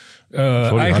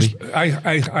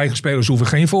 Eigen spelers hoeven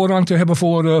geen voorrang te hebben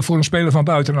voor een speler van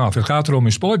buitenaf. Het gaat erom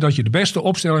in sport dat je de beste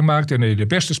opstelling maakt en je de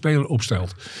beste speler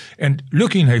opstelt. En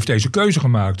Lukien heeft deze keuze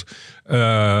gemaakt.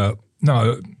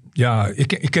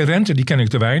 Ik ken Rente, die ken ik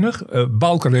te weinig.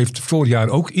 Balker heeft vorig jaar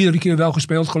ook iedere keer wel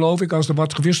gespeeld, geloof ik, als er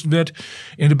wat gewisseld werd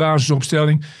in de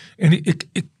basisopstelling. En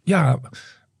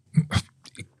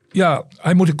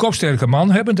hij moet een kopsterke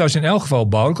man hebben. Dat is in elk geval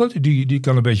Balker. Die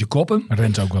kan een beetje koppen.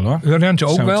 Rente ook wel hoor. Rente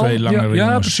ook wel.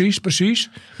 Ja, precies.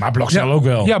 Maar Blokzeil ook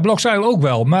wel. Ja, Blokzeil ook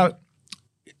wel. Maar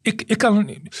ik kan...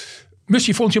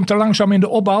 Misschien vond je hem te langzaam in de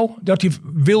opbouw. Dat hij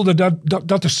wilde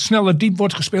dat er sneller diep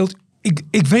wordt gespeeld.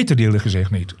 Ik weet het eerlijk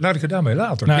gezegd niet. Laat ik het daarmee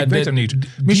laten. Ik weet het niet.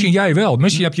 Misschien jij wel.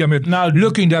 Misschien heb je met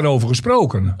Lukien daarover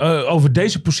gesproken. Over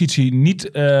deze positie niet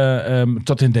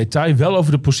tot in detail. Wel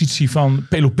over de positie van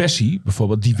Pelopessi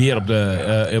bijvoorbeeld. Die weer op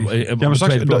de maar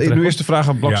straks, nu is de vraag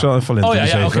aan Blokcel en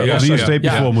Valente. Of die een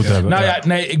streepje voor moet hebben. Nou ja,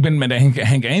 nee, ik ben het met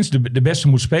Henk eens. De beste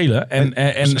moet spelen.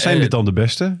 En zijn dit dan de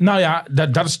beste? Nou ja,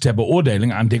 dat is ter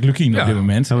beoordeling aan Dick Lukien op dit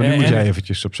moment. Nou, nu moet jij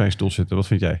eventjes op zijn stoel zitten. Wat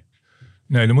vind jij?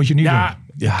 Nee, dat moet je niet doen.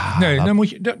 Ja, dan moet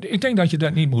je. Ik denk dat je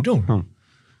dat niet moet doen.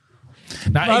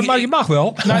 Maar je mag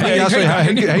wel.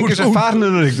 Henk is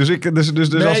ervarener dan ik.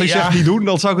 Dus als ik zeg niet doen,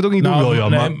 dan zou ik het ook niet doen,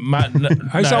 Wiljan.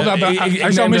 Hij zal daarbij.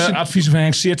 Ik zal de adviezen van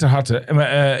Henk zeer te harte.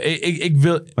 Ik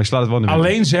wil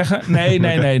alleen zeggen.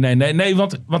 Nee,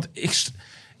 want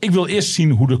ik wil eerst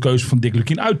zien hoe de keuze van Dick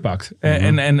Lukien uitpakt.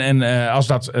 En als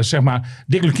dat, zeg maar...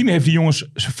 Dick Lukien heeft die jongens 5-6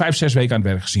 weken aan het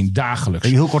werk gezien. Dagelijks.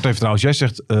 Heel kort even trouwens. Jij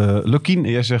zegt Lukien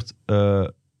en jij zegt...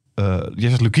 jij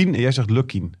zegt Lukien en jij zegt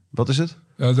Lukien. Wat is het?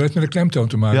 Dat heeft met de klemtoon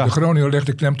te maken. Ja. De Groninger legt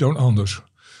de klemtoon anders.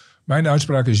 Mijn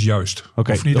uitspraak is juist.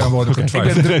 Of niet, dan word ik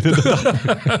getwijfeld.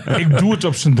 Ik doe het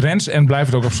op zijn Drents en blijf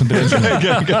het ook op zijn Drents doen.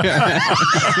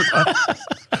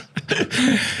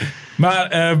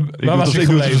 Maar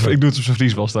ik doe het op zijn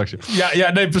Friesbal straks.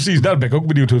 Ja, nee, precies. Daar ben ik ook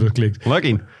benieuwd hoe dat klinkt.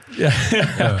 Lukien.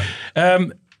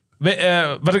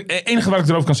 Het enige wat ik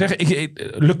erover kan zeggen...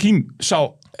 Lukien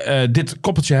zal dit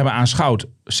koppeltje hebben aanschouwd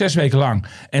 6 weken lang.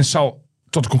 En zal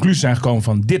tot de conclusie zijn gekomen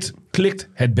van... dit klikt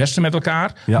het beste met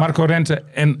elkaar. Ja. Marco Rente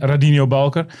en Radinho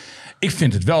Balker. Ik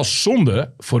vind het wel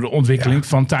zonde voor de ontwikkeling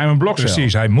van Tijmen Blokcel.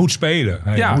 Precies, hij moet spelen.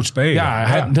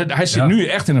 Hij zit nu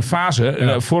echt in een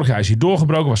fase. Vorig jaar is hij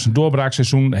doorgebroken, was een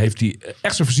doorbraakseizoen. Heeft hij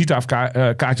echt zijn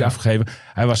visitekaartje afgegeven.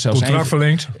 Hij was zelfs contract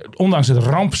verlengd. Ondanks het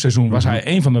rampseizoen was hij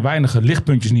een van de weinige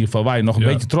lichtpuntjes in ieder geval... waar je nog een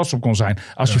beetje trots op kon zijn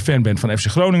als je fan bent van FC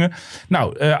Groningen.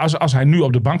 Nou, als hij nu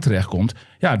op de bank terechtkomt...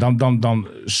 dan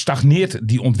stagneert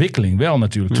die ontwikkeling wel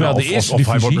natuurlijk. Terwijl de eerste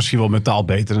divisie... hij wordt misschien wel mentaal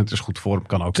beter en het is goed voor hem,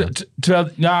 kan ook.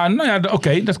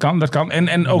 Dat kan.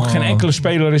 En ook geen enkele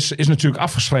speler is natuurlijk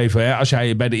afgeschreven... Hè, als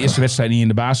jij bij de eerste wedstrijd niet in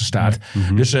de basis staat.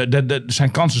 Dus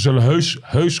zijn kansen zullen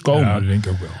heus komen. Ja, dat denk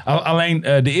ik ook wel. Alleen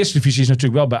de eerste divisie is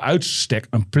natuurlijk wel bij uitstek...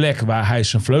 een plek waar hij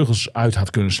zijn vleugels uit had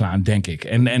kunnen slaan, denk ik.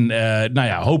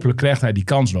 En hopelijk krijgt hij die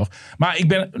kans nog. Maar ik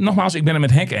ben het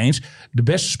met Henk eens. De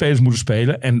beste spelers moeten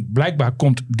spelen. En blijkbaar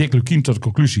komt Dick Lukien tot de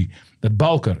conclusie... dat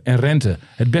Balker en Rente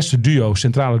het beste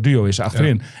centrale duo is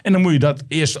achterin. Ja. En dan moet je dat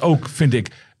eerst ook, vind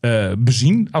ik...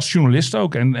 bezien als journalist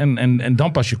ook. En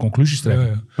dan pas je conclusies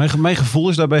trekken. Ja. Mijn gevoel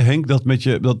is daarbij, Henk,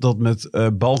 dat met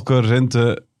Balker,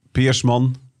 Rente,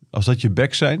 Peersman, als dat je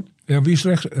backs zijn. Ja, wie is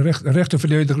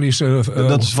rechterverdediger? Is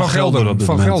Dat is Van Gelder op dit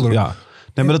moment. Ja.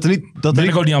 Nee, maar dat er niet, dat ben er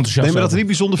ik ook niet enthousiast. Nee, maar dat er niet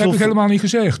bijzonder heb veel. Ik helemaal niet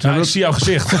gezegd. Nou, ik zie jouw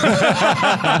gezicht.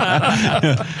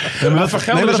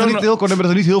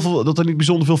 Dat er niet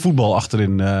bijzonder veel voetbal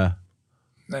achterin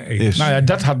is. Nou ja,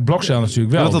 dat had Blokzeil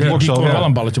natuurlijk wel. Die kon wel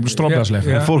een balletje op de stropdas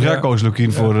leggen. Ja, vorig jaar koos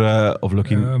Lukien voor...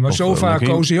 maar zo vaak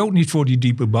koos hij ook niet voor die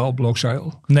diepe bal,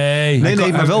 Blokzeil. Nee,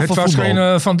 maar wel het voor was voetbal.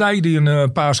 geen Van Dijk die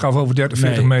een paas gaf over 30,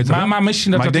 40 meter. Maar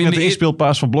misschien dat ik denk dat de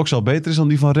inspelpaas van Blokzeil beter is dan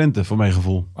die van Rente, voor mijn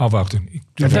gevoel. Afwachten.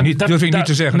 Durf ik niet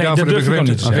te zeggen. Nee, daarvoor heb ik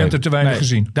Rente te weinig nee.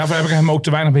 gezien. Daarvoor heb ik hem ook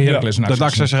te weinig bij Heracles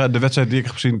De wedstrijd die ik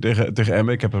heb gezien tegen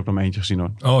Emmen, ik heb er ook nog maar eentje gezien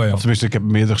hoor. Oh, ja. Of tenminste, ik heb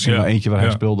meerdere gezien, maar eentje waar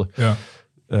hij speelde. Ja.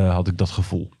 Had ik dat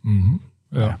gevoel. Mm-hmm.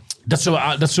 Ja. Dat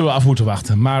zullen we af moeten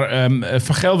wachten. Maar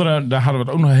Van Gelderen, daar hadden we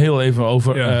het ook nog heel even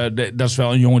over. Ja. Dat is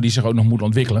wel een jongen die zich ook nog moet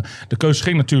ontwikkelen. De keuze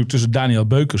ging natuurlijk tussen Daniel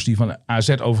Beukers, die van AZ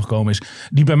overgekomen is.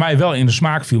 Die bij mij wel in de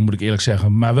smaak viel, moet ik eerlijk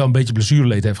zeggen. Maar wel een beetje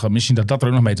blessureleed heeft gehad. Misschien dat er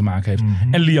ook nog mee te maken heeft.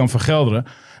 Mm-hmm. En Liam van Gelderen.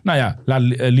 Nou ja,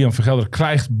 Liam van Gelderen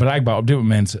krijgt blijkbaar op dit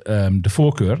moment de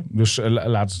voorkeur. Dus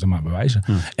laten we het er maar bewijzen.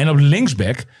 En op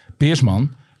linksback,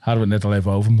 Peersman, hadden we het net al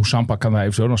even over. Moussampa kan daar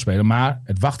even zo nog spelen. Maar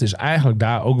het wachten is eigenlijk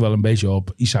daar ook wel een beetje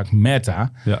op Isaac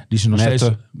Meta. Ja. Die ze nog steeds...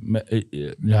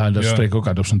 dat spreek ik ook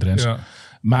uit op zijn trends. Ja.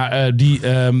 Maar die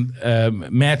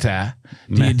Meta,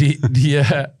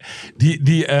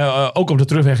 die ook op de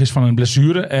terugweg is van een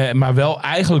blessure. Maar wel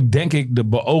eigenlijk, denk ik, de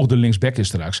beoogde linksback is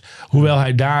straks. Hoewel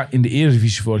hij daar in de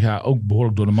Eredivisie vorig jaar ook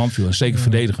behoorlijk door de man viel. En zeker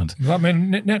verdedigend. Wat men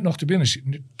net nog te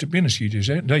binnen ziet is,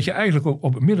 hè, dat je eigenlijk ook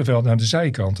op het middenveld aan de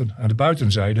zijkanten, aan de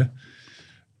buitenzijde,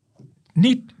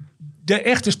 niet de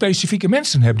echte specifieke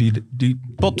mensen hebben die...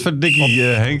 Potverdikkie,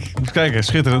 Henk. Moet kijken,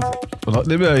 schitterend.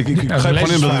 Ik ga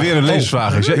gewoon in dat het weer een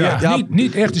leesvraag is.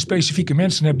 Niet echt de specifieke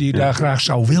mensen hebben die je daar graag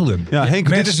zou willen. Ja, Henk,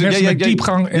 met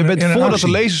diepgang en voordat de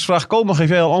lezersvraag komen, geef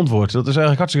jij al antwoord. Dat is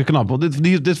eigenlijk hartstikke knap. Want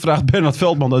dit vraagt Bernard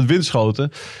Veldman uit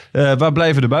Winschoten. Waar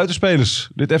blijven de buitenspelers?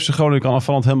 Dit FC Groningen kan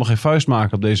aanvallend helemaal geen vuist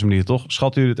maken op deze manier, toch?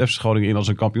 Schat u dit FC Groningen in als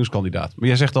een kampioenskandidaat? Maar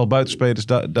jij zegt al buitenspelers,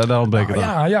 daar ontbreken het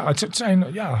aan. Ja, het zijn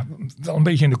wel een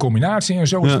beetje in de combinatie en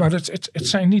zo. Ja. Maar het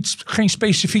zijn geen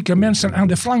specifieke mensen aan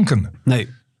de flanken. Nee.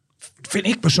 Vind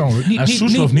ik persoonlijk.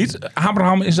 Soeslof niet.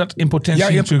 Abraham is dat in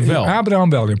potentie natuurlijk wel. Abraham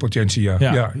wel in potentie,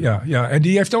 ja. En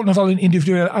die heeft ook nog wel een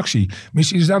individuele actie.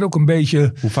 Misschien is dat ook een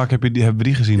beetje... Hoe vaak hebben we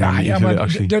die gezien? Maar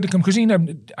dat ik hem gezien heb,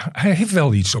 hij heeft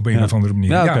wel iets op een of andere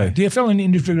manier. Ja, okay. Die heeft wel een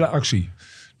individuele actie.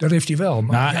 Dat heeft hij wel.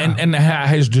 Maar, en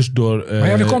hij is dus door...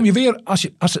 maar dan kom je weer,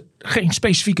 als er geen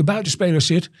specifieke buitenspeler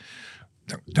zit,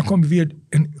 dan kom je weer...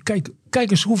 En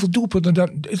kijk eens hoeveel doelpunten...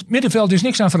 Het middenveld is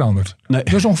niks aan veranderd. Nee.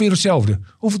 Dat is ongeveer hetzelfde.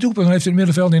 Hoeveel doelpunten heeft het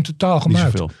middenveld in totaal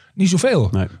gemaakt? Niet zoveel.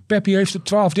 Nee. Peppi heeft er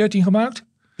 12, 13 gemaakt.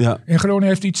 Ja. En Groningen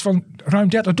heeft iets van ruim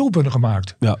 30 doelpunten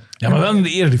gemaakt. Ja, maar wel in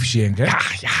de Eredivisie, Henk, hè?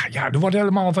 Ja, er wordt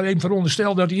helemaal van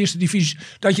verondersteld dat de eerste divisie...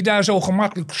 dat je daar zo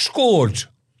gemakkelijk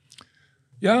scoort.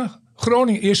 Ja,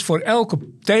 Groningen is voor elke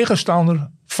tegenstander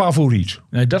favoriet.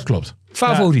 Nee, dat klopt.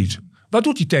 Favoriet. Ja. Wat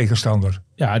doet die tegenstander?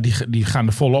 Ja, die gaan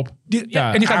er volop.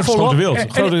 En die gaan er volop.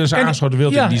 Groningen is aangeschoten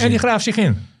wild in die zin. En die graaft zich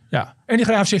in. Ja. En die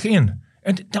graaft zich in.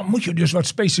 En dan moet je dus wat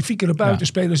specifiekere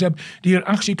buitenspelers hebben... die er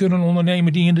actie kunnen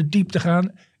ondernemen, die in de diepte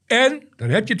gaan. En, daar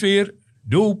heb je het weer...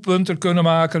 doelpunten kunnen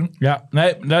maken. Ja,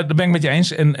 nee, daar ben ik met je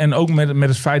eens. En ook met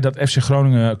het feit dat FC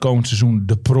Groningen komend seizoen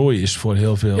de prooi is voor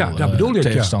heel veel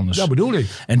tegenstanders. Ja, dat bedoel ik.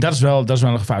 En dat is wel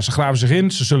een gevaar. Ze graven zich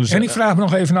in. En ik vraag me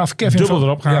nog even af,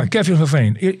 Kevin van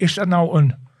Veen. Is dat nou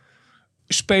een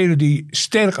speler die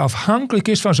sterk afhankelijk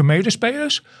is van zijn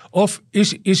medespelers? Of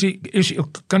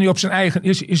kan hij op zijn eigen...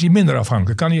 Is hij minder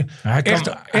afhankelijk?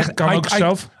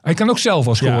 Hij kan ook zelf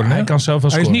wel scoren. Hij kan zelf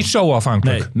wel scoren. Hij is niet zo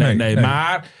afhankelijk. Nee.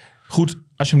 Maar goed,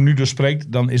 als je hem nu dus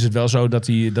spreekt, dan is het wel zo dat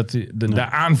de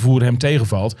aanvoer hem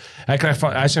tegenvalt.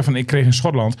 Hij zegt van, ik kreeg in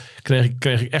Schotland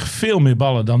kreeg ik echt veel meer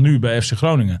ballen dan nu bij FC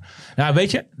Groningen. Ja,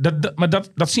 weet je, maar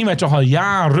dat zien wij toch al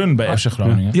jaren bij FC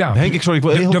Groningen. Ja, Henk,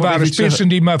 er waren spitsen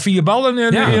die maar 4 ballen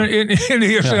in de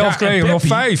eerste helft kregen, of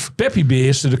 5. Peppi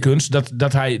beheerste de kunst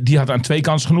die had aan 2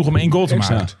 kansen genoeg om 1 goal te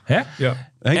maken. Hè? Ja.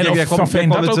 Henk, jij kwam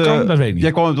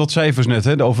met wat cijfers net,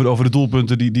 hè, over de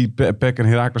doelpunten die PEC en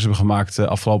Heracles hebben gemaakt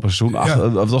afgelopen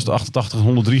seizoen. Dat was de 88 en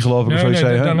 103 geloof ik.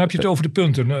 Dan heb je het over de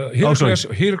punten.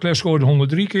 Heracles scoorde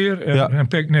 103 keer en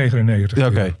PEC 99 keer.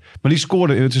 Okay. Maar die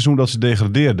scoorden in het seizoen dat ze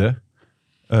degradeerden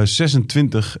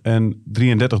 26 en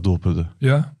 33 doelpunten.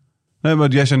 Ja. Nee,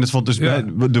 maar jij zei net van,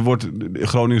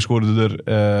 Groningen scoorde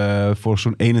er voor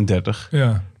zo'n 31.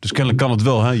 Ja. Dus kennelijk kan het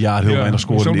wel, hè? Ja, heel weinig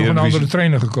scoren. Er is ook nog een andere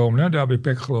trainer gekomen, hè? Daar bij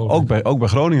PEC geloof ik. Ook bij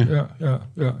Groningen. Ja.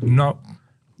 Nou.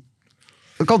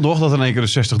 Het kan toch dat in één keer de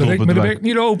 60 doelpunten Maar de week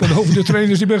niet open over de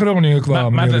trainers die bij Groningen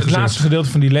kwamen. Maar het laatste gedeelte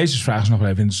van die lezersvraag is nog wel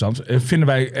even interessant. Vinden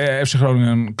wij FC Groningen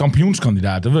een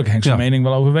kampioenskandidaat? Daar wil ik Henk zijn mening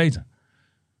wel over weten.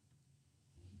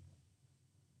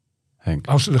 Henk.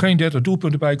 Als ze er geen 30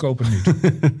 doelpunten bij kopen, niet.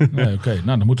 Nee, oké.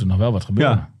 Nou, dan moet er nog wel wat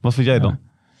gebeuren. Ja, wat vind jij dan?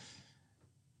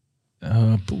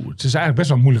 Het is eigenlijk best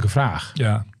wel een moeilijke vraag.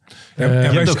 Ja. Je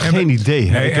hebt ook geen idee.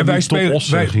 Hè? Ik heb wij Top spelen- Os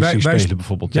wij- gezien wij- spelen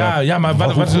bijvoorbeeld. Ja, maar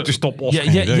hoe goed is Top Os?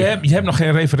 je hebt nog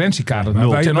geen referentiekader.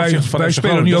 Wij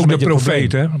spelen nu ook de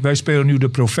profeet, hè? Wij spelen nu de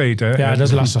profeet, hè? Ja, dat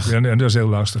is lastig. En dat is heel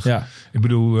lastig. Ja. Ik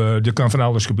bedoel, er kan van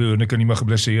alles gebeuren. Er kan iemand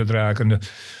geblesseerd raken.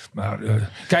 Maar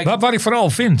Kijk, wat ik vooral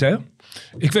vind, hè?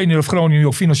 Ik weet niet of Groningen nu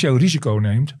ook financieel risico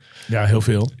neemt. Ja, heel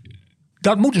veel.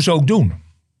 Dat moeten ze ook doen.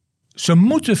 Ze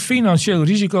moeten financieel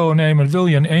risico nemen. Wil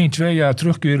je in 1-2 jaar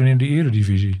terugkeren in de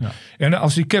eredivisie. Ja. En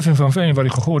als die Kevin van Veen, wat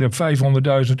ik gehoord heb,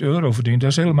 €500.000 verdient. Dat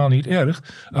is helemaal niet erg.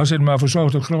 Als het maar voor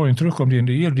zorgt dat Groningen terugkomt in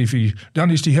de eredivisie. Dan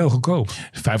is die heel goedkoop.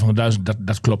 500.000,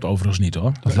 dat klopt overigens niet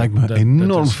hoor. Dat lijkt me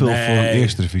enorm veel voor een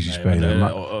eerste divisie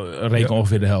speler. Reken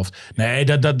ongeveer de helft. Nee,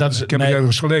 dat is... Ik heb het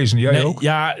ergens gelezen. Jij ook?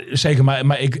 Ja, zeker.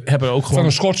 Maar ik heb er ook gewoon... Van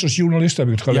een Schotse journalist heb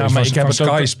ik het gelezen. Ja, maar ik heb van het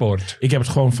ook, Sky Sport. Ik heb het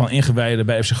gewoon van ingewijden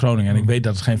bij FC Groningen. En ik weet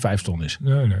dat het geen 5 ton is.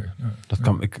 Nee. Dat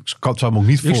kan, ik zou me ook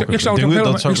niet voorstellen. Ik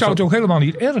zou het ook helemaal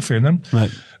niet erg vinden. Nee.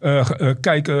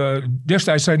 Kijk,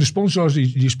 destijds zijn de sponsors,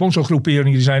 die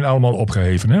sponsorgroeperingen, die zijn allemaal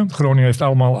opgeheven. Hè? Groningen heeft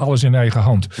allemaal alles in eigen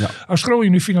hand. Ja. Als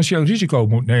Groningen nu financieel risico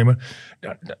moet nemen,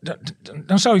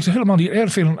 dan zou ik het helemaal niet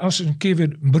erg vinden als ze een keer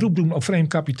weer een beroep doen op vreemd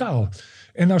kapitaal.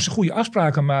 En als ze goede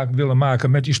afspraken willen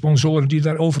maken met die sponsoren die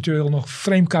daar eventueel nog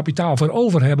vreemd kapitaal voor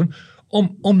over hebben,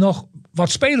 om nog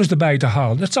wat spelers erbij te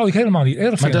halen. Dat zou ik helemaal niet erg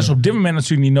vinden. Maar dat is op dit moment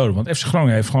natuurlijk niet nodig. Want FC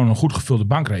Groningen heeft gewoon een goed gevulde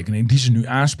bankrekening die ze nu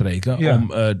aanspreken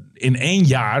om in 1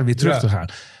 jaar weer terug te gaan.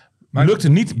 Maar lukt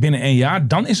het niet binnen 1 jaar,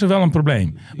 dan is er wel een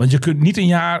probleem. Want je kunt niet een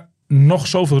jaar nog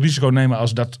zoveel risico nemen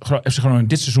als dat FC Groningen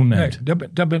dit seizoen neemt. Nee,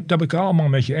 dat ben ik allemaal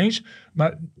met je eens.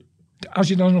 Maar als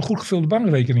je dan een goed gevulde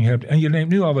bankrekening hebt en je neemt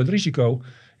nu al wat risico.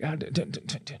 Ja,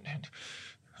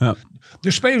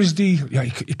 de spelers die,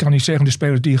 ik kan niet zeggen de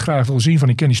spelers die je graag wil zien, van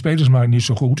ik ken die spelers maar niet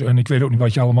zo goed en ik weet ook niet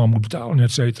wat je allemaal moet betalen,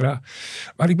 et cetera.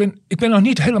 Maar ik ben nog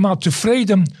niet helemaal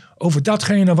tevreden over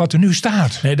datgene wat er nu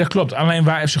staat. Nee, dat klopt. Alleen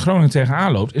waar FC Groningen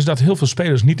tegenaan loopt, is dat heel veel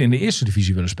spelers niet in de eerste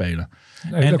divisie willen spelen.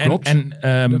 Nee, dat klopt.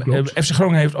 FC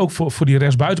Groningen heeft ook voor die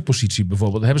rechtsbuitenpositie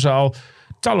bijvoorbeeld, hebben ze al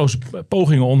talloze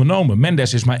pogingen ondernomen.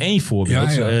 Mendes is maar 1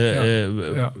 voorbeeld.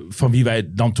 Van wie wij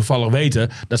dan toevallig weten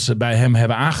dat ze bij hem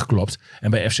hebben aangeklopt.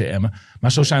 En bij FC Emmen.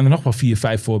 Maar zo zijn er nog wel 4,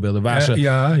 5 voorbeelden waar ze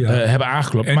hebben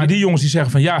aangeklopt. En maar die jongens die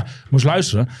zeggen van moest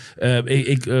luisteren.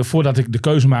 Voordat ik de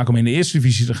keuze maak om in de eerste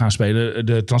divisie te gaan spelen.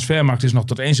 De transfermarkt is nog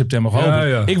tot 1 september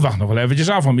geopend. Ik wacht nog wel eventjes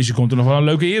af. Want misschien komt er nog wel een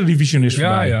leuke eredivisionist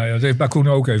voorbij. Ja, dat heeft Bakuna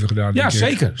ook even gedaan. Ja,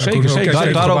 zeker.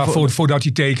 Voordat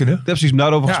hij tekende. Precies,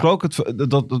 daarover gesproken.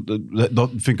 Dat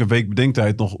vind ik een week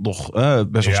bedenktijd nog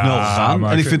best wel snel gegaan.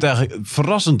 En ik vind het eigenlijk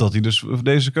verrassend dat hij dus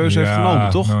deze keuze heeft genomen,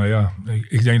 toch? Nou ja,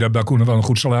 ik denk dat Bakuna wel een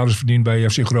goed salaris verdient bij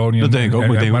FC Groningen. Dat denk ik ook.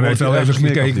 Maar hij heeft wel even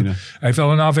gekeken. Hij heeft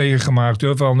wel een afweging gemaakt.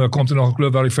 Van komt er nog een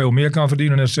club waar ik veel meer kan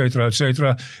verdienen, et cetera, et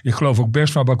cetera. Ik geloof ook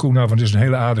best van Bakuna, want het is een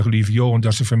hele aardige lieve jongen,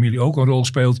 dat zijn familie ook een rol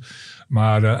speelt.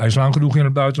 Maar hij is lang genoeg in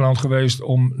het buitenland geweest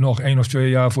om nog 1 of 2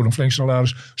 jaar voor een flink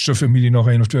salaris zijn familie nog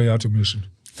 1 of 2 jaar te missen.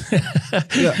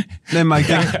 Nee, maar ik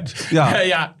denk...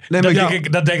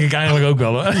 Dat denk ik eigenlijk ook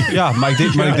wel. Hoor. Ja, maar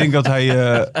ik denk dat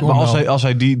hij... als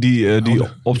hij die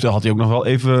opstel had hij ook nog wel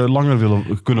even langer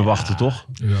kunnen wachten, toch?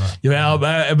 Jawel,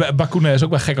 Bakuna is ook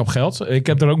wel gek op geld. Ik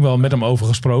heb er ook wel met hem over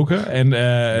gesproken. En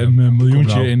een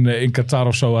miljoentje in Qatar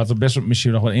of zo had er best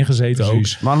misschien nog wel ingezeten ook.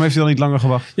 Waarom heeft hij dan niet langer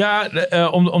gewacht? Ja,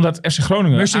 omdat FC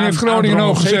Groningen... Misschien heeft Groningen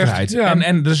ook gezegd. En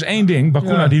er is 1 ding.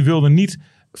 Bakuna die wilde niet...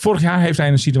 Vorig jaar heeft hij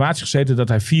in een situatie gezeten dat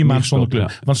hij 4 maanden zonder club.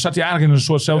 Ja. Want zat hij eigenlijk in een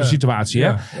soortzelfde situatie.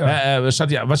 Hè? Was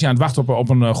hij aan het wachten op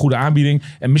een goede aanbieding.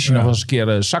 En misschien nog wel eens een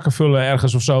keer zakken vullen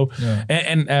ergens of zo. Ja.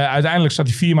 En uiteindelijk zat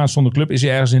hij 4 maanden zonder club. Is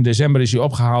hij ergens in december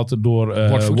opgehaald door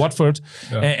Watford.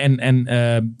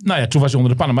 Ja. Toen was hij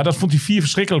onder de pannen. Maar dat vond hij 4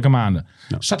 verschrikkelijke maanden.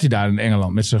 Ja. Zat hij daar in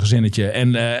Engeland met zijn gezinnetje.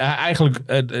 En eigenlijk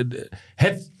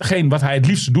hetgeen wat hij het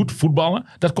liefste doet, voetballen,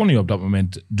 dat kon hij op dat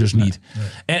moment dus niet.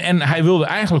 Nee. En hij wilde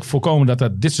eigenlijk voorkomen dat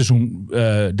dit seizoen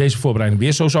deze voorbereiding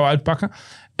weer zo zou uitpakken.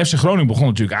 FC Groningen begon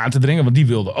natuurlijk aan te dringen, want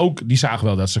die zagen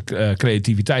wel dat ze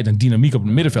creativiteit en dynamiek op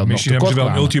het middenveld misschien nog tekort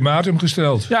hebben ze wel kwamen. een ultimatum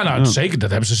gesteld. Ja, zeker. Dat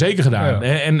hebben ze zeker gedaan.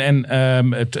 Ja.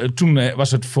 Toen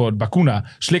was het voor Bakuna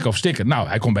slikken of stikken. Nou,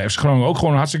 hij kon bij FC Groningen ook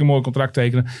gewoon een hartstikke mooi contract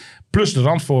tekenen. Plus de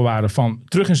randvoorwaarden van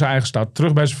terug in zijn eigen stad,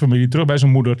 terug bij zijn familie, terug bij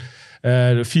zijn moeder.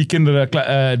 De 4 kinderen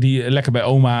die lekker bij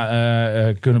oma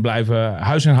kunnen blijven.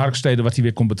 Huis in Harkstede, wat hij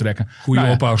weer kon betrekken. Goeie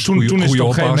oppas. Toen is het op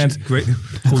een gegeven moment...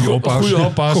 Goeie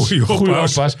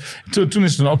oppas. Toen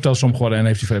is het een optelsom geworden en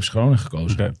heeft hij voor FC Groningen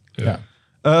gekozen. Okay. Ja.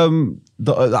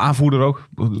 De aanvoerder ook?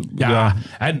 Ja.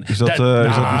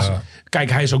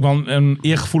 Kijk, hij is ook wel een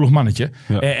eergevoelig mannetje.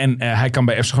 Ja. En hij kan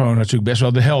bij FC Groningen natuurlijk best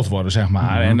wel de held worden, zeg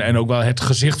maar. Mm-hmm. En ook wel het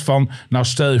gezicht van, nou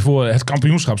stel je voor, het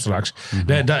kampioenschap straks. Mm-hmm.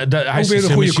 Hij weer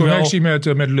een goede connectie met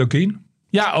Lukien.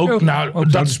 Ja,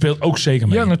 dat speelt ook zeker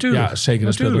mee. Ja, natuurlijk. Ja, zeker,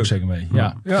 dat speelt ook zeker mee.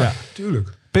 Ja,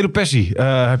 tuurlijk. Pelopessi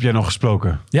heb jij nog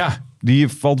gesproken. Ja. Die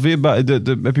valt weer bij...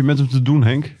 heb je met hem te doen,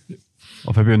 Henk?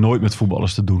 Of heb je nooit met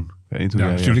voetballers te doen?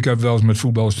 Natuurlijk heb ik wel eens met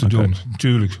voetballers te doen.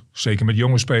 Natuurlijk. Zeker met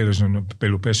jonge spelers. En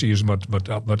Pelopessi is een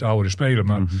wat oudere speler.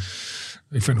 Maar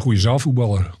ik vind een goede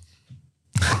zaalvoetballer.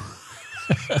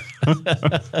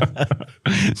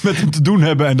 Met hem te doen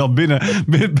hebben en dan binnen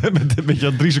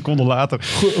met 3 seconden later.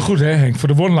 Goed hè Henk,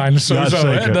 voor de one-liners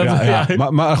sowieso. Ja, zeker.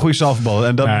 Hè? Maar een goede zaalvoetballer.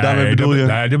 En daarmee bedoel je...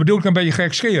 Nee, dat bedoel ik een beetje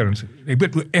gekscherend. Ik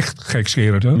ben echt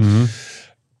gekscherend. Hoor. Mm-hmm.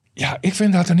 Ja, ik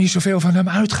vind dat er niet zoveel van hem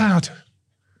uitgaat.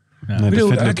 Ja. Nee, dat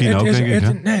vindt Lukien ook, denk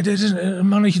ik. Nee, dit is een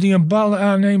mannetje die een bal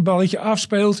aanneemt, balletje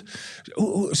afspeelt.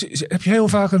 Heb je heel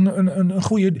vaak een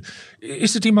goede...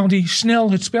 Is het iemand die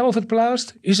snel het spel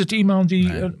verplaatst? Is het iemand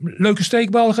die een leuke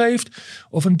steekbal geeft?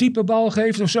 Of een diepe bal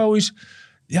geeft of zo is?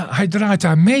 Ja, hij draait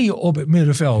daar mee op het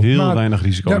middenveld. Heel weinig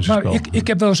risico in zijn spel. Ik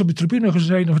heb wel eens op de tribune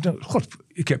gezeten. God,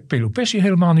 ik heb Pelopessi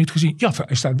helemaal niet gezien. Ja,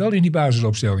 hij staat wel in die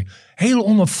basisopstelling. Heel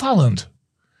onopvallend.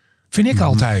 Vind ik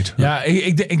altijd. Ja,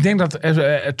 ik denk dat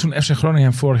toen FC Groningen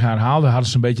hem vorig jaar haalde, hadden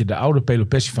ze een beetje de oude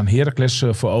Pelopessi van Heracles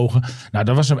voor ogen. Nou,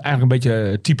 dat was eigenlijk een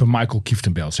beetje type Michael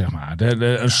Kieftenbelt, zeg maar.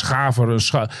 Een schaver,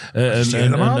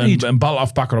 een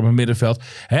balafpakker op het middenveld.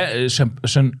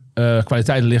 Zijn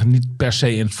kwaliteiten liggen niet per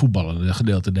se in het voetballen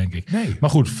gedeelte, denk ik. Nee. Maar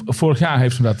goed, vorig jaar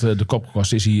heeft hem dat de kop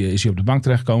gekost. Is hij op de bank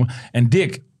terechtgekomen. En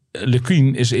Dick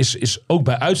Lukien is ook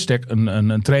bij uitstek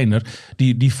een trainer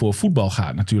die voor voetbal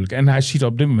gaat natuurlijk. En hij ziet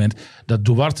op dit moment dat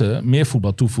Duarte meer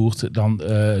voetbal toevoegt dan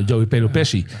Joey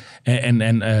Pelopessi.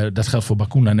 En dat geldt voor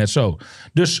Bacuna net zo.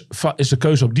 Dus is de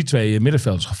keuze op die 2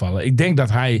 middenvelders gevallen. Ik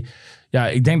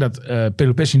denk dat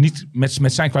Pelopessi niet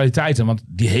met zijn kwaliteiten, want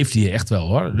die heeft hij echt wel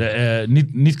hoor,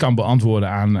 niet kan beantwoorden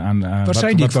aan wat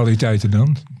zijn die kwaliteiten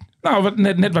dan? Nou,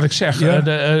 net wat ik zeg.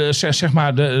 Ja. Zeg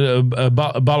maar de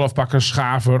balafpakker,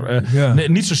 schaver.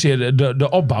 Niet zozeer de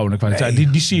opbouwende kwaliteit. Nee.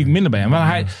 Die zie ik minder bij hem.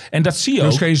 Maar en dat zie je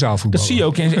ook. Dat zie je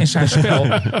ook in zijn spel.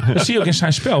 Dat zie je ook in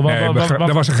zijn spel.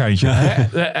 Dat was een geintje.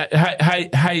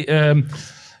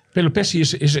 Pelopessi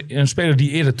is een speler die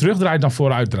eerder terugdraait dan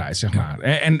vooruit draait, zeg maar.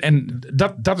 En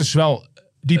dat is wel...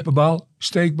 Diepe bal,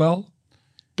 steekbal.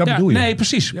 Dat bedoel je? Nee,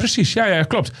 precies. Ja,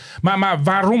 klopt. Maar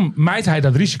waarom mijt hij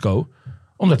dat risico?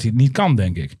 Omdat hij het niet kan,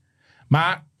 denk ik.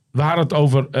 Maar we hadden het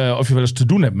over of je wel eens te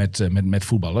doen hebt met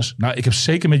voetballers. Nou, ik heb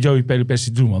zeker met Joey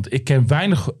Pelopessi te doen. Want ik ken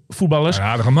weinig voetballers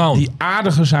die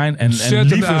aardiger zijn en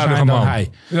liever zijn dan hij.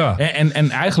 Ja. En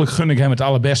eigenlijk gun ik hem het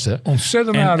allerbeste.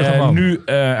 Ontzettend aardige man. En nu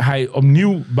hij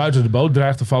opnieuw buiten de boot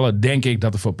dreigt te vallen, denk ik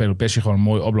dat er voor Pelopessi gewoon een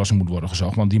mooie oplossing moet worden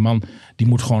gezocht. Want die man die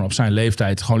moet gewoon op zijn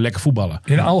leeftijd gewoon lekker voetballen.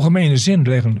 In algemene zin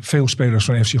leggen veel spelers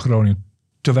van FC Groningen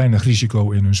te weinig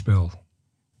risico in hun spel.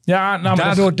 Ja,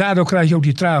 nou, daardoor krijg je ook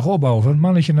die trage opbouw van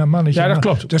mannetje naar mannetje. Ja, dat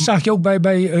klopt. Dat zag je ook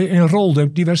bij in Rol,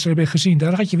 die wedstrijd heb ik gezien.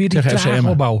 Daar had je weer die trage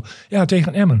opbouw. Ja,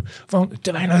 tegen Emmen. Van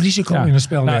te weinig risico in het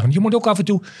spel leggen. Je moet ook af en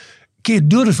toe keer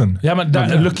durven. Ja, maar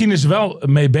Lukien is wel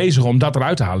mee bezig om dat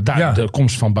eruit te halen. De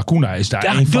komst van Bacuna is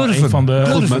daar een van de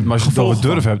gevolgen. Maar als je het over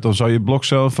durf hebt, dan zou je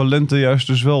Blokcel en Valente juist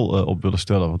dus wel op willen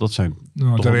stellen. Want dat zijn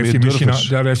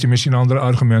daar heeft hij misschien andere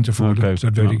argumenten voor. Okay.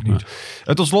 Dat weet ik niet.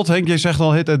 En tot slot, Henk, jij zegt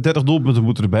al 30 doelpunten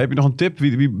moeten erbij. Heb je nog een tip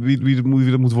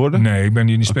wie dat moet worden? Nee, ik ben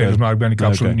hier niet spelers, maar ik ben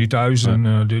absoluut niet thuis. Ja.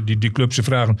 En die clubs ze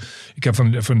vragen. Ik heb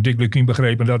van Dick Lukien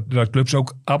begrepen dat clubs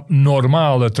ook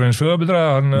abnormale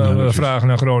transferbedragen vragen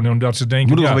naar Groningen. Omdat ze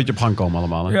denken, moet er een beetje op gang komen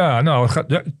allemaal. Hè? Ja, nou,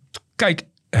 kijk,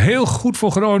 heel goed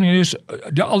voor Groningen is,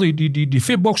 al die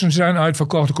fitboxen zijn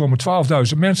uitverkocht. Er komen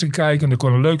 12.000 mensen kijken. Er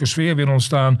kon een leuke sfeer weer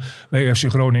ontstaan bij FC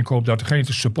Groningen. Ik hoop dat er geen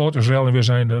supporters weer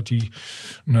zijn. Dat die,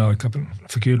 nou, ik heb een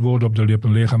verkeerd woord op de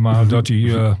lippen liggen, maar dat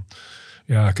die...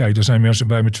 Ja, kijk, er zijn mensen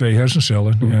bij met 2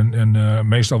 hersencellen. En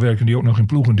meestal werken die ook nog in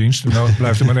ploegendienst. Nou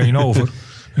blijft er maar 1 over.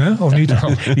 Of niet?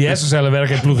 Die hersencellen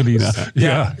werken in ploegendienst.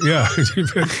 Ja.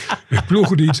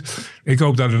 Ploegendienst. Ik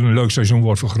hoop dat het een leuk seizoen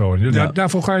wordt voor Groningen. Ja.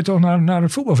 Daarvoor ga je toch naar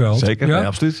het voetbalveld? Zeker, ja,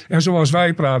 absoluut. En zoals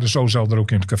wij praten, zo zal er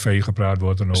ook in het café gepraat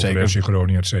worden over Zeker. FC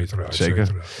Groningen, et cetera.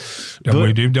 Zeker.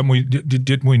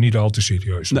 Dit moet je niet al te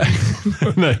serieus nemen.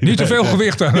 Nee. Niet te veel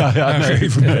gewicht aan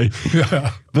geven. Nee.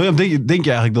 Ja. William, denk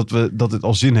je eigenlijk dat het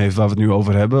al zin heeft waar we het nu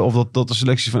over hebben? Of dat de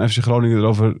selectie van FC Groningen er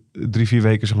over 3-4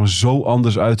 weken zeg maar, zo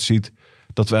anders uitziet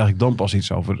dat we eigenlijk dan pas iets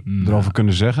erover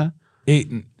kunnen zeggen?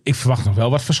 Ik verwacht nog wel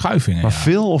wat verschuivingen. Maar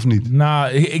veel of niet?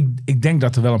 Nou, ik denk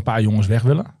dat er wel een paar jongens weg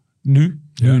willen. Nu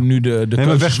de Nee, maar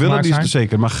keuzes weg willen gemaakt die is zijn. er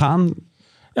zeker. Maar gaan...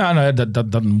 Ja, nou,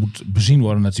 dat moet bezien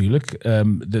worden natuurlijk.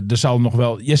 Er zal nog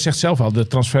wel... Je zegt zelf al, de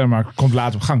transfermarkt komt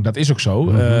later op gang. Dat is ook zo.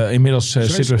 Inmiddels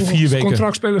zitten we 4 weken...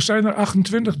 Contractspelers zijn er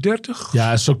 28, 30? Ja,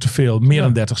 dat is ook te veel. Meer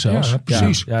dan 30 zelfs. Ja,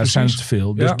 precies. Ja, dat zijn er te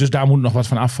veel. Dus daar moet nog wat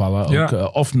van afvallen. Ja.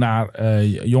 Ook, of naar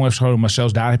Jong FC Groningen, maar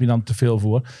zelfs daar heb je dan te veel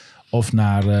voor. Of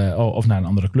naar een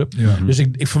andere club. Ja. Dus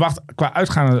ik verwacht, qua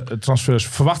uitgaande transfers,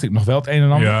 verwacht ik nog wel het een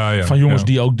en ander. Van jongens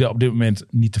die ook op dit moment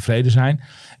niet tevreden zijn.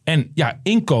 En ja,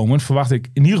 inkomend verwacht ik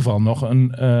in ieder geval nog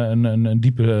een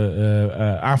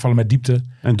diepe aanvallen met diepte.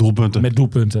 En doelpunten. Met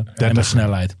doelpunten en met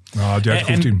snelheid. Nou, 30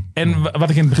 hoeft hij. En wat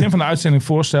ik in het begin van de uitzending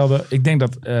voorstelde, ik denk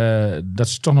dat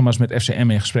ze toch nog maar eens met FCM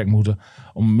in gesprek moeten.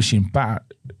 Om misschien een paar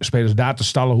spelers daar te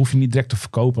stallen. Hoef je niet direct te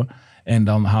verkopen. En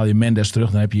dan haal je Mendes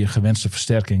terug. Dan heb je gewenste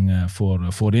versterking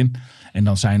voorin. En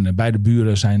dan zijn beide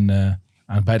buren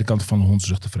aan beide kanten van de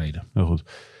hondsrug tevreden. Heel goed.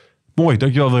 Mooi,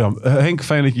 dankjewel William. Henk,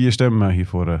 fijn dat je je stem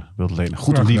hiervoor wilt lenen.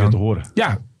 Goed om die weer te horen.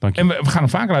 Ja, dank je. En we gaan hem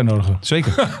vaker uitnodigen.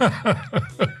 Zeker.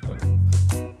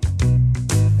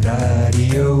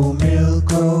 Radio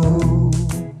Milko.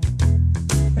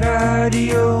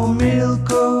 Radio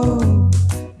Milko.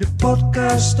 De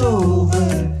podcast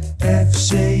over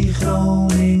FC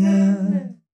Groningen.